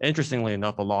interestingly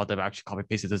enough, a lot of them actually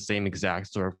copy-pasted the same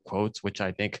exact sort of quotes, which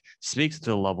I think speaks to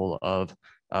the level of,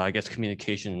 I guess,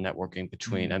 communication and networking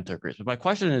between MTurkers. But my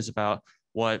question is about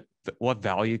what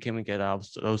value can we get out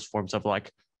of those forms of like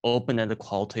open-ended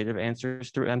qualitative answers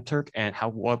through MTurk, and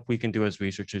what we can do as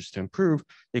researchers to improve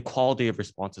the quality of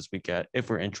responses we get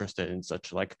if we're interested in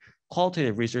such like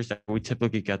qualitative research that we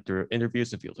typically get through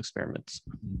interviews and field experiments.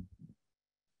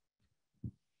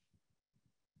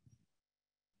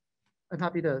 I'm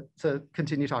happy to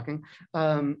continue talking.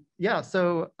 Yeah,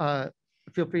 so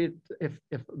feel free if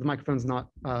the microphone's not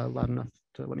loud enough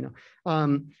to let me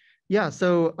know. Yeah,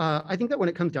 so I think that when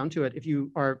it comes down to it, if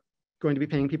you are going to be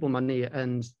paying people money,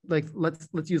 and like let's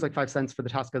use like 5 cents for the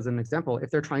task as an example.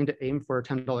 If they're trying to aim for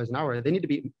 $10 an hour, they need to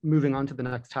be moving on to the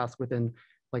next task within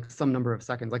like some number of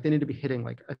seconds. Like they need to be hitting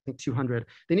like, I think 200.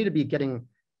 They need to be getting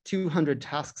 200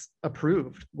 tasks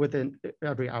approved within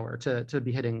every hour to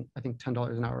be hitting, I think,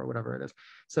 $10 an hour or whatever it is.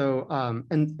 So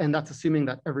and that's assuming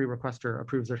that every requester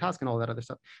approves their task and all that other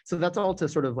stuff. So that's all to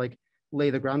sort of like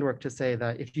lay the groundwork to say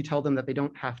that if you tell them that they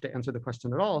don't have to answer the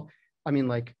question at all, I mean,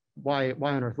 like, why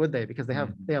on earth would they? Because they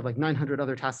have like 900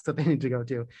 other tasks that they need to go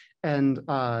to. And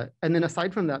then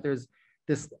aside from that, there's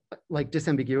this like there's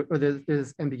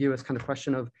ambiguous kind of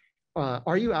question of,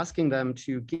 are you asking them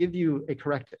to give you a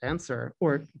correct answer,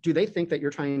 or do they think that you're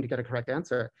trying to get a correct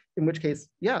answer? In which case,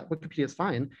 yeah, Wikipedia is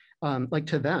fine. Like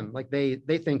to them, like they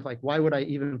think like, why would I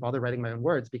even bother writing my own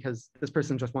words? Because this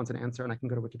person just wants an answer and I can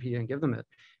go to Wikipedia and give them it.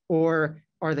 Or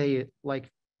are they like,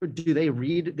 do they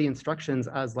read the instructions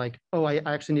as like, oh, I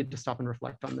actually need to stop and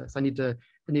reflect on this. I need to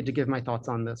give my thoughts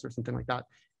on this or something like that.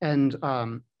 And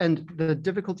the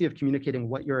difficulty of communicating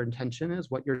what your intention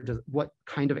is, what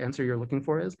kind of answer you're looking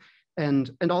for is.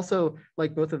 And also,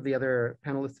 like both of the other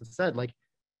panelists have said, like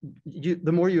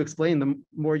the more you explain, the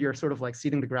more you're sort of like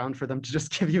seeding the ground for them to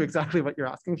just give you exactly what you're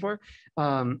asking for.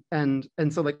 And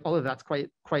so like all of that's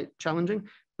quite challenging.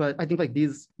 But I think like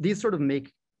these sort of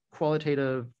make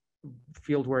qualitative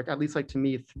field work, at least like to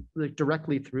me, like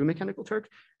directly through Mechanical Turk,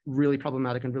 really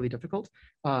problematic and really difficult.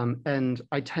 And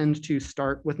I tend to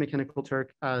start with Mechanical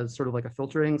Turk as sort of like a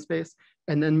filtering space,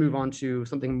 and then move on to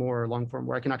something more long form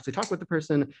where I can actually talk with the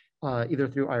person either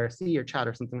through IRC or chat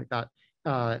or something like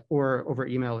that, or over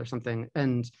email or something,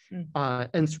 and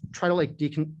try to like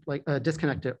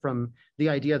disconnect it from the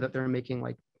idea that they're making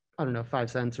like, I don't know, 5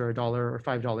 cents or $1 or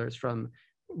 $5 from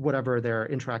whatever they're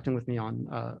interacting with me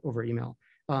on over email.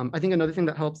 I think another thing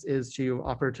that helps is to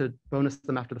offer to bonus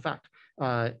them after the fact.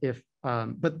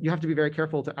 But you have to be very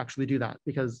careful to actually do that,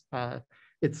 because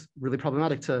it's really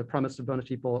problematic to promise to bonus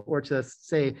people or to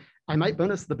say, I might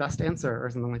bonus the best answer or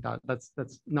something like that. That's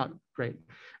not great.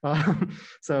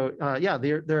 Yeah,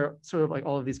 there are sort of like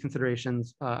all of these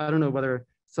considerations. I don't know whether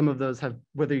some of those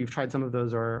whether you've tried some of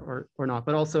those or not,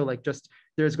 but also like just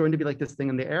there's going to be like this thing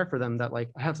in the air for them that like,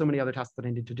 I have so many other tasks that I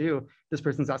need to do. This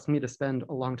person's asking me to spend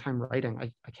a long time writing.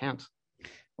 I can't.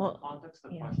 Well, context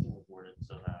the question was worded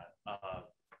so that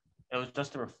it was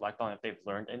just to reflect on if they've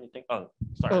learned anything. Oh,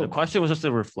 sorry. The question was just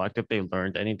to reflect if they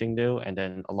learned anything new, and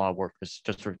then a lot of work was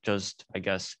just I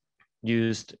guess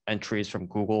used entries from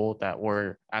Google that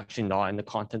were actually not in the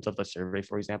contents of the survey.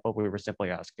 For example, we were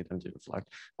simply asking them to reflect.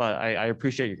 But I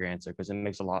appreciate your answer because it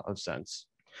makes a lot of sense.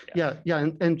 Yeah,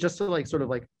 and just to like sort of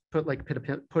like put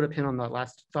a pin on that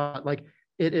last thought, like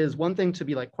it is one thing to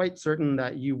be like quite certain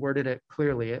that you worded it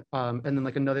clearly, and then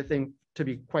like another thing to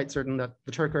be quite certain that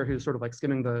the Turker who's sort of like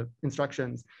skimming the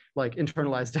instructions like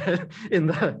internalized it in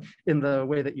the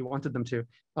way that you wanted them to,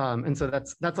 and so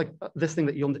that's like this thing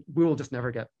that we will just never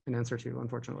get an answer to,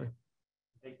 unfortunately.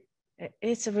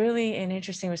 It's really an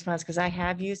interesting response because I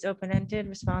have used open-ended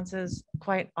responses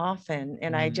quite often,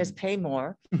 and I just pay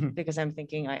more because I'm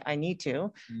thinking I need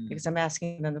to, because I'm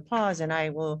asking them to pause, and I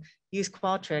will use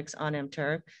Qualtrics on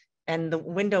MTurk, and the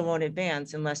window won't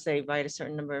advance unless they write a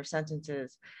certain number of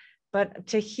sentences. But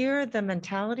to hear the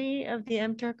mentality of the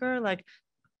MTurker, like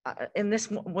in this,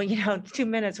 well, 2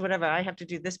 minutes, whatever, I have to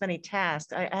do this many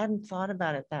tasks. I hadn't thought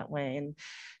about it that way. And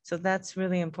so that's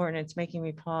really important. It's making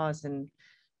me pause and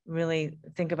really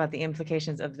think about the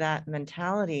implications of that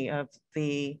mentality of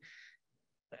the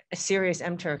serious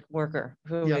MTurk worker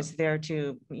who is there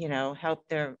to, help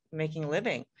their making a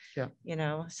living,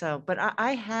 so, but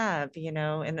I have,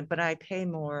 but I pay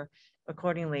more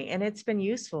accordingly. And it's been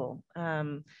useful.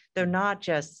 They're not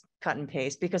just cut and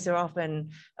paste because they're often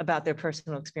about their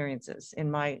personal experiences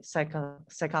in my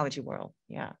psychology world.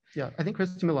 Yeah. I think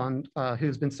Christy Milan,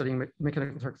 who's been studying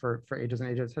mechanical Turk for ages and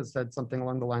ages, has said something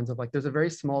along the lines of like, there's a very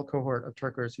small cohort of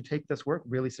Turkers who take this work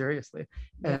really seriously,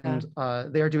 and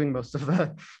they are doing most of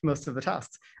the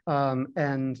tasks. I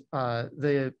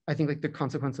think like the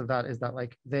consequence of that is that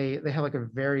like they have like a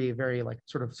very, very like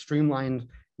sort of streamlined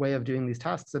way of doing these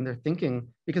tasks, and they're thinking,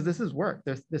 because this is work,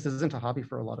 this isn't a hobby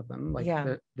for a lot of them, like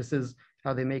this is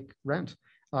how they make rent,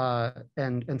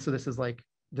 and so this is like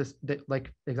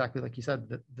like exactly like you said,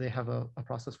 that they have a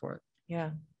process for it.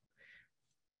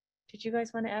 Did you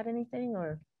guys want to add anything,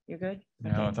 or you're good?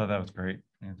 No, I thought that was great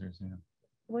answers.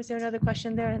 Was there another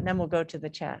question there? And then we'll go to the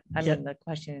chat. I mean the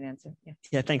question and answer.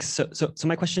 Yeah, thanks. So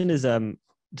my question is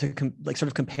sort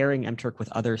of comparing MTurk with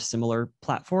other similar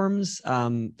platforms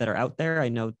that are out there. I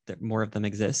know that more of them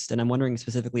exist, and I'm wondering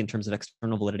specifically in terms of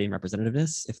external validity and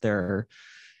representativeness, if there are,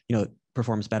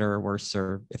 performs better or worse,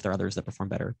 or if there are others that perform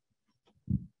better.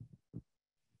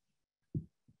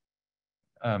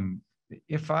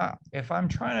 If I'm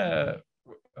trying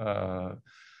to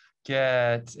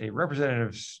get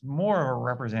more of a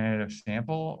representative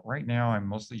sample, right now I'm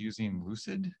mostly using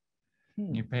Lucid.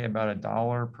 You pay about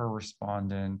 $1 per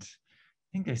respondent. I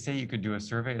think they say you could do a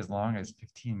survey as long as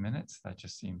 15 minutes. That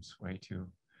just seems way too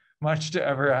much to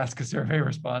ever ask a survey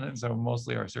respondent. So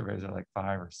mostly our surveys are like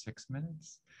 5 or 6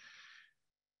 minutes.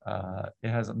 It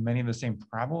has many of the same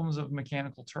problems of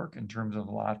mechanical Turk in terms of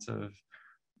lots of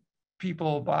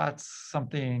people, bots,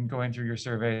 something going through your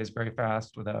surveys very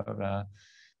fast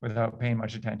without paying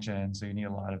much attention. So you need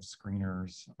a lot of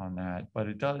screeners on that. But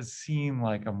it does seem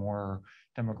like a more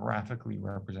demographically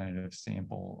representative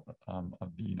sample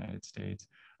of the United States.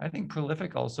 I think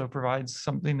Prolific also provides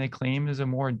something they claim is a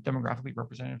more demographically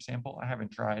representative sample. I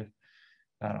haven't tried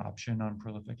that option on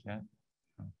Prolific yet.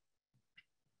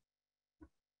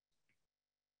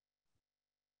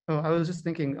 Oh, I was just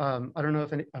thinking, I don't know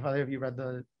if either of you read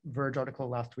the Verge article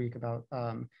last week about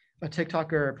a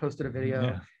TikToker posted a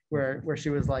video where she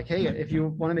was like, hey, if you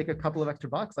want to make a couple of extra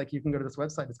bucks, like you can go to this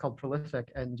website, it's called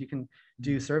Prolific, and you can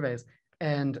do surveys.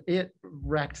 And it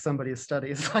wrecked somebody's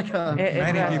studies. Like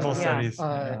many people's studies.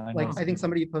 I think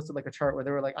somebody posted like a chart where they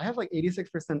were like, I have like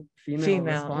 86% female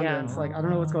respondents. Like, I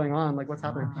don't know what's going on, like what's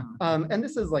happening. And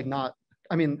this is like not,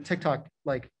 I mean, TikTok,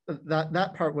 like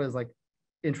that part was like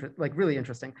really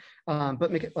interesting.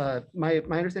 But my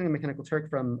understanding of mechanical Turk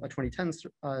from a 2010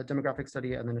 demographic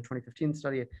study and then a 2015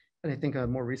 study, and I think a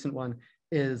more recent one,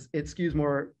 is it skews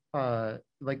more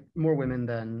like more women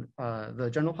than the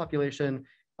general population.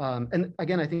 And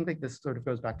again, I think like this sort of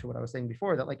goes back to what I was saying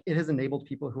before, that like it has enabled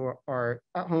people who are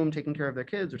at home taking care of their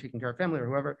kids or taking care of family or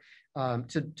whoever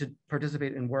to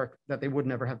participate in work that they would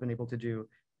never have been able to do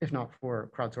if not for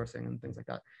crowdsourcing and things like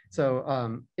that.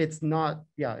 So it's not,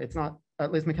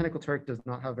 at least Mechanical Turk does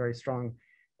not have very strong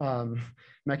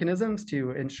mechanisms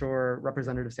to ensure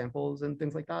representative samples and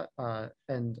things like that.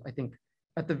 And I think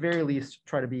at the very least,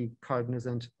 try to be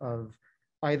cognizant of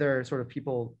either sort of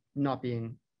people not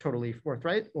being totally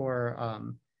forthright or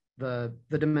the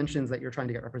dimensions that you're trying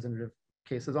to get representative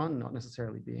cases on not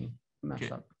necessarily being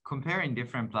matched up. Comparing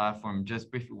different platforms,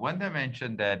 just briefly, one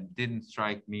dimension that didn't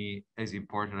strike me as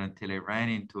important until I ran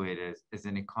into it as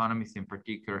an economist in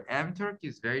particular. MTurk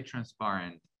is very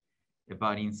transparent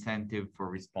about incentive for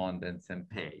respondents and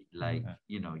pay. Like,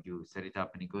 you know, you set it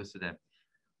up and it goes to them.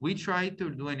 We tried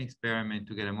to do an experiment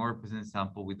to get a more representative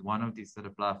sample with one of these sort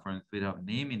of platforms without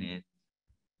naming it.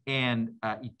 And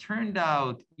it turned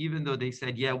out, even though they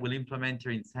said, yeah, we'll implement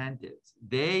your incentives,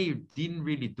 they didn't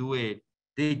really do it.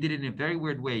 They did it in a very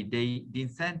weird way. The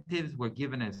incentives were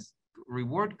given as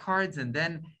reward cards, and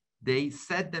then they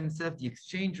set themselves the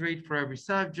exchange rate for every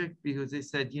subject because they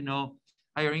said, you know,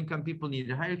 higher income people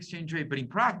needed a higher exchange rate. But in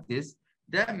practice,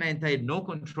 that meant I had no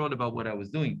control about what I was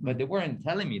doing, but they weren't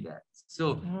telling me that.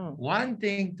 So one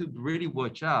thing to really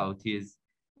watch out is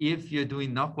if you're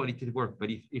doing not qualitative work, but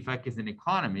if I, as an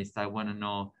economist, I want to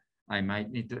know, I might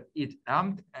need to,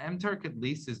 MTurk at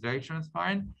least is very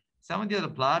transparent. Some of the other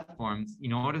platforms,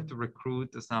 in order to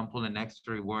recruit a sample and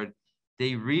extra reward,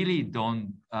 they really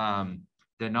don't,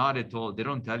 they're not at all, they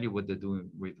don't tell you what they're doing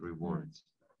with rewards.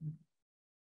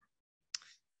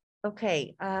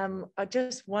 Okay,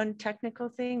 just one technical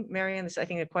thing. Marian, this is, I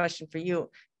think, a question for you.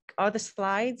 Are the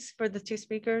slides for the two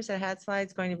speakers that had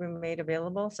slides going to be made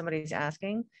available? Somebody's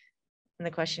asking in the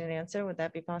question and answer. Would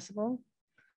that be possible?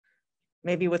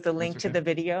 Maybe with the link to the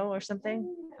video or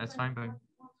something? That's fine, but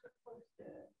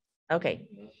okay.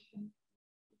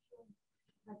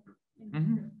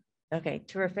 Okay,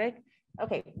 terrific.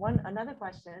 Okay, another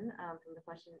question from the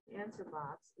question and answer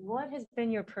box. What has been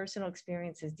your personal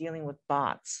experiences dealing with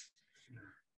bots?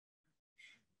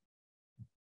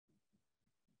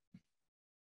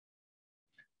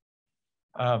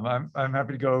 I'm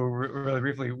happy to go really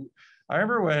briefly. I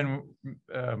remember when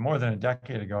more than a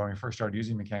decade ago, when we first started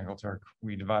using Mechanical Turk,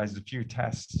 we devised a few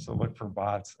tests to look for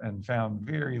bots and found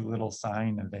very little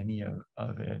sign of any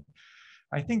of it.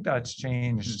 I think that's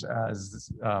changed as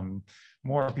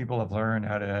more people have learned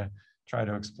how to try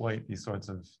to exploit these sorts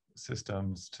of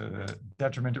systems to the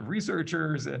detriment of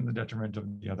researchers and the detriment of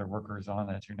the other workers on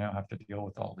it who now have to deal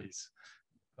with all these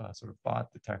sort of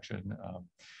bot detection.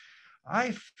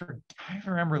 I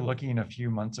remember looking a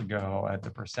few months ago at the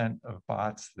percent of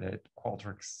bots that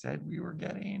Qualtrics said we were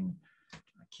getting.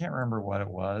 I can't remember what it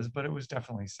was, but it was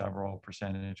definitely several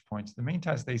percentage points. The main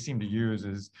test they seem to use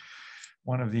is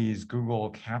one of these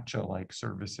Google CAPTCHA-like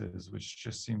services, which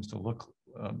just seems to look,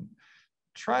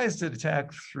 tries to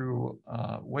detect through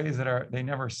ways that they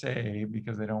never say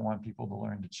because they don't want people to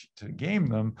learn to game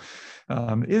them.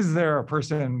 Is there a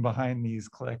person behind these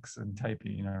clicks and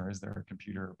typing, or is there a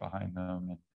computer behind them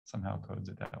and somehow codes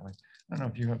it that way? I don't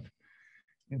know if you have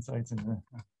insights into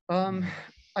that.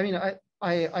 I mean,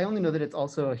 I only know that it's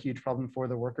also a huge problem for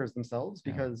the workers themselves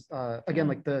because again,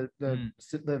 like the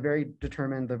very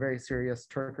determined, the very serious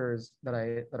Turkers that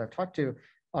I've talked to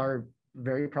are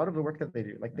very proud of the work that they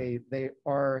do. Like they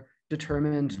are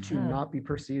determined to not be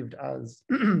perceived as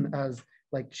as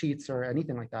like cheats or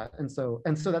anything like that. And so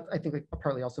that I think like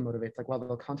partly also motivates, like, well,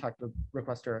 they'll contact the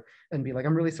requester and be like,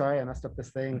 I'm really sorry I messed up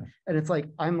this thing. And it's like,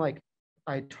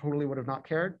 I totally would have not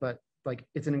cared, but like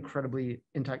it's an incredibly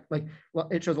well,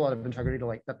 it shows a lot of integrity to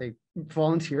like that they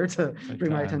volunteer to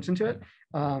bring my attention to it.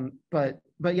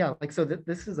 But yeah, like so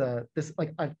this is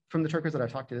from the Turkers that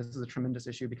I've talked to, this is a tremendous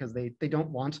issue because they don't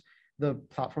want the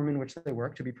platform in which they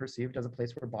work to be perceived as a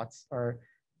place where bots are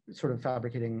sort of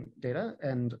fabricating data.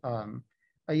 And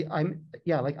I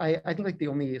think like the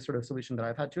only sort of solution that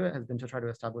I've had to it has been to try to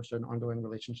establish an ongoing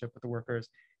relationship with the workers.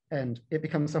 And it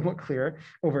becomes somewhat clear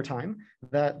over time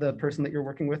that the person that you're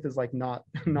working with is like not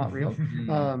real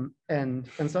and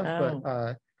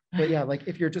stuff. But yeah, like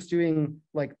if you're just doing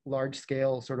like large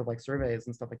scale sort of like surveys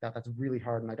and stuff like that, that's really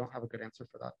hard. And I don't have a good answer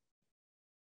for that.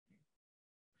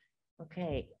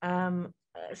 Okay,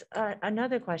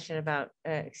 another question about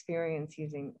experience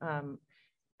using,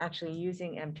 actually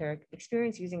using MTurk,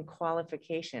 experience using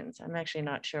qualifications. I'm actually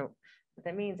not sure what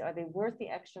that means. Are they worth the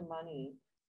extra money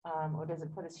or does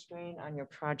it put a strain on your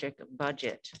project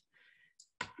budget?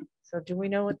 So do we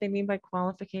know what they mean by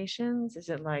qualifications? Is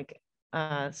it like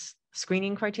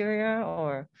screening criteria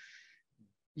or?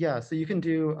 Yeah, so you can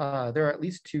do, there are at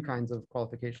least two kinds of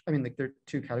qualification. I mean, like there are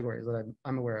two categories that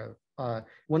I'm aware of.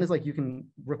 One is like you can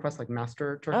request like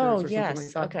master Turkers or something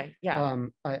like that. Okay, yeah.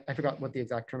 I forgot what the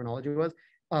exact terminology was.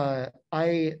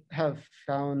 I have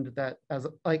found that as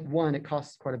like one, it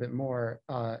costs quite a bit more.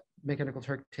 Mechanical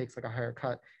Turk takes like a higher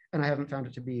cut, and I haven't found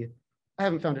it to be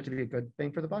a good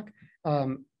bang for the buck.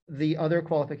 The other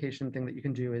qualification thing that you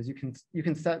can do is you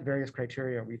can set various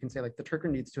criteria where you can say like the Turker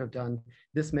needs to have done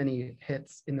this many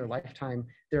hits in their lifetime.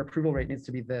 Their approval rate needs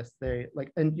to be this.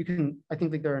 And you can, I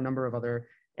think like there are a number of other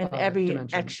and every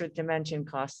dimensions. extra dimension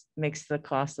makes the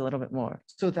cost a little bit more.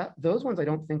 So those ones I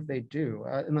don't think they do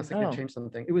unless I could change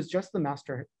something. It was just the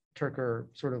master Turker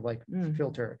sort of like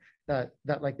filter that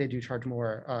like they do charge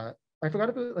more. I forgot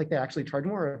if like they actually charge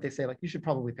more or if they say like you should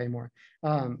probably pay more.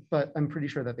 But I'm pretty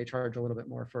sure that they charge a little bit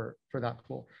more for that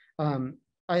tool.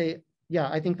 I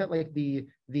think that like the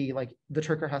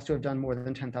Turker has to have done more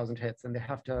than 10,000 hits and they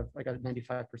have to have like a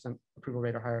 95% approval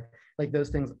rate or higher. Like those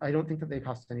things, I don't think that they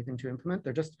cost anything to implement.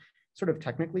 They're just sort of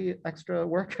technically extra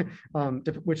work,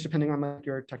 which depending on like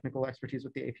your technical expertise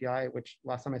with the API, which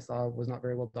last time I saw was not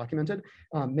very well documented,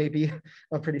 may be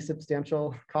a pretty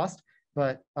substantial cost.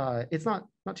 But it's not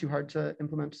too hard to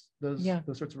implement those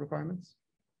sorts of requirements.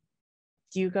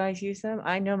 Do you guys use them?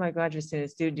 I know my graduate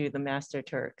students do the master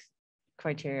Turk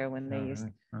criteria when they use.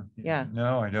 Yeah.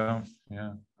 No, I don't.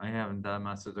 Yeah. I haven't done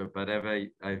master Turk, but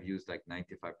I've used like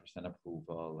 95%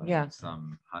 approval and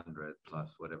some 100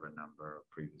 plus whatever number of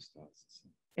previous tests.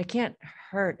 It can't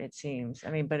hurt, it seems. I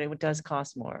mean, but it does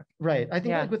cost more. Right. I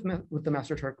think like with the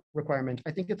master Turk requirement,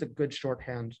 I think it's a good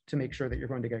shorthand to make sure that you're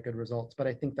going to get good results. But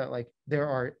I think that like there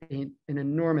are an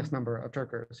enormous number of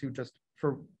Turkers who just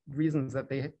for reasons that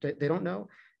they don't know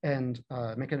and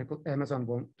Amazon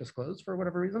won't disclose for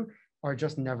whatever reason are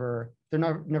just never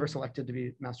selected to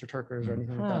be master Turkers or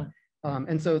anything like that.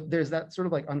 And so there's that sort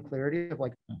of like unclarity of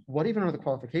like what even are the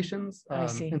qualifications? I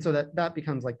see. And so that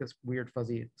becomes like this weird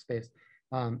fuzzy space.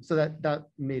 So that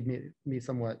made me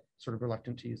somewhat sort of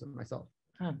reluctant to use it myself.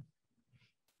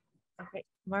 Okay,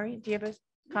 Marian, do you have a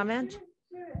comment?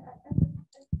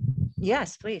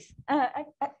 Yes, please.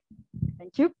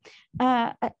 Thank you.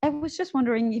 I was just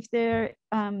wondering if there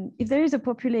is a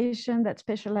population that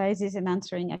specializes in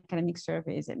answering academic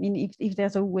surveys. I mean, if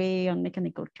there's a way on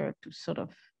Mechanical Turk to sort of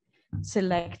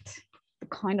select the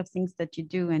kind of things that you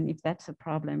do, and if that's a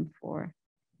problem for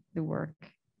the work,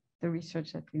 the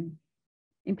research that you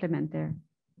implement there.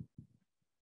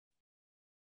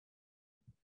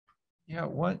 Yeah,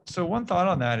 one thought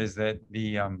on that is that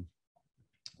the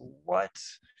what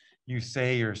you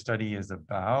say your study is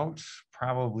about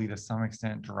probably to some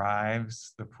extent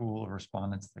drives the pool of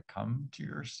respondents that come to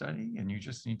your study, and you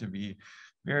just need to be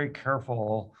very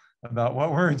careful about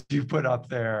what words you put up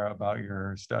there about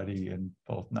your study and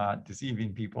both not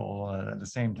deceiving people at the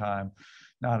same time,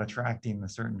 not attracting a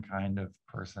certain kind of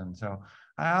person. So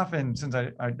I often, since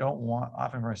I don't want,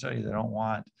 often for my studies, I don't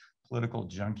want political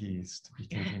junkies to be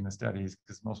taking the studies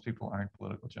because most people aren't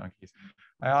political junkies.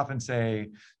 I often say,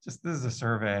 just this is a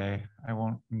survey. I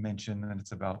won't mention that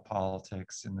it's about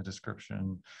politics in the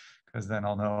description because then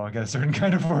I'll know I get a certain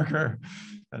kind of worker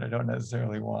that I don't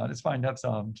necessarily want. It's fine to have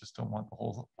some, just don't want the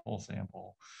whole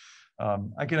sample.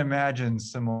 I can imagine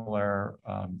similar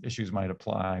issues might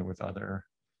apply with other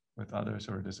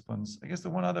sort of disciplines. I guess the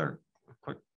one other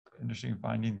quick interesting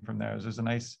finding from there is there's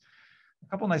a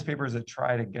couple nice papers that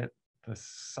try to get the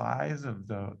size of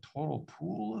the total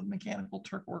pool of Mechanical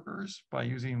Turk workers by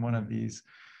using one of these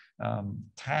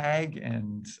tag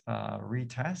and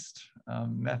retest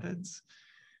methods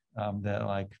that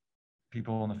like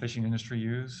people in the fishing industry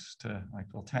use to like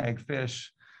they'll tag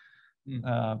fish,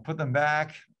 put them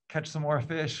back, catch some more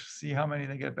fish, see how many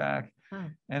they get back.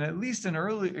 And at least in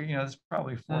early, this is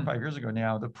probably 4 or 5 years ago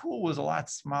now, the pool was a lot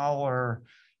smaller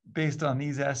based on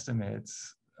these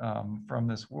estimates from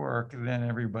this work than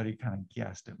everybody kind of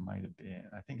guessed it might have been.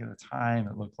 I think at the time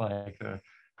it looked like the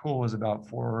pool was about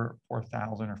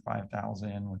 4,000 or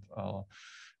 5,000 with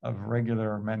of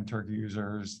regular MTurk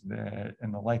users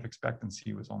and the life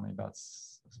expectancy was only about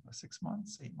 6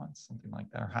 months, 8 months, something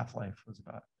like that. Or half-life was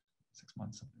about 6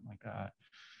 months, something like that.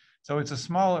 So it's a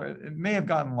smaller, it may have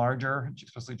gotten larger,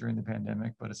 especially during the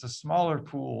pandemic, but it's a smaller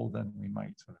pool than we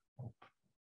might sort of hope.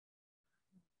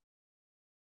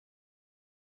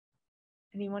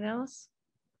 Anyone else?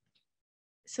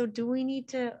 So do we need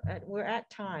to, we're at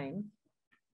time.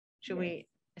 Should we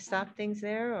stop things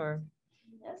there or?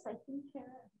 Yes, I think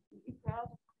if we're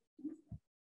out of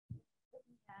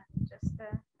questions,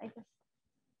 I guess.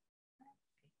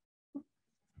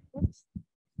 Oops.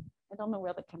 I don't know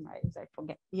where the camera is, I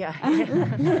forget.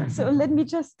 Yeah. So let me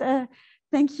just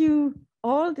thank you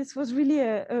all. This was really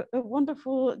a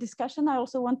wonderful discussion. I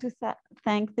also want to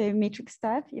thank the Matrix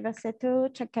staff, Eva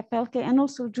Seto, Chuck Kapelke, and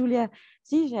also Julia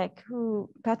Zizek, who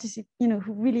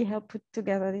who really helped put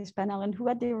together this panel and who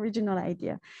had the original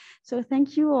idea. So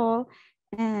thank you all.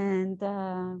 And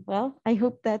well, I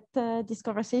hope that this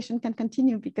conversation can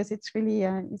continue because it's really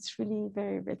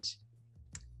very rich.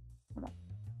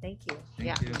 Thank you.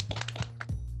 Thank you.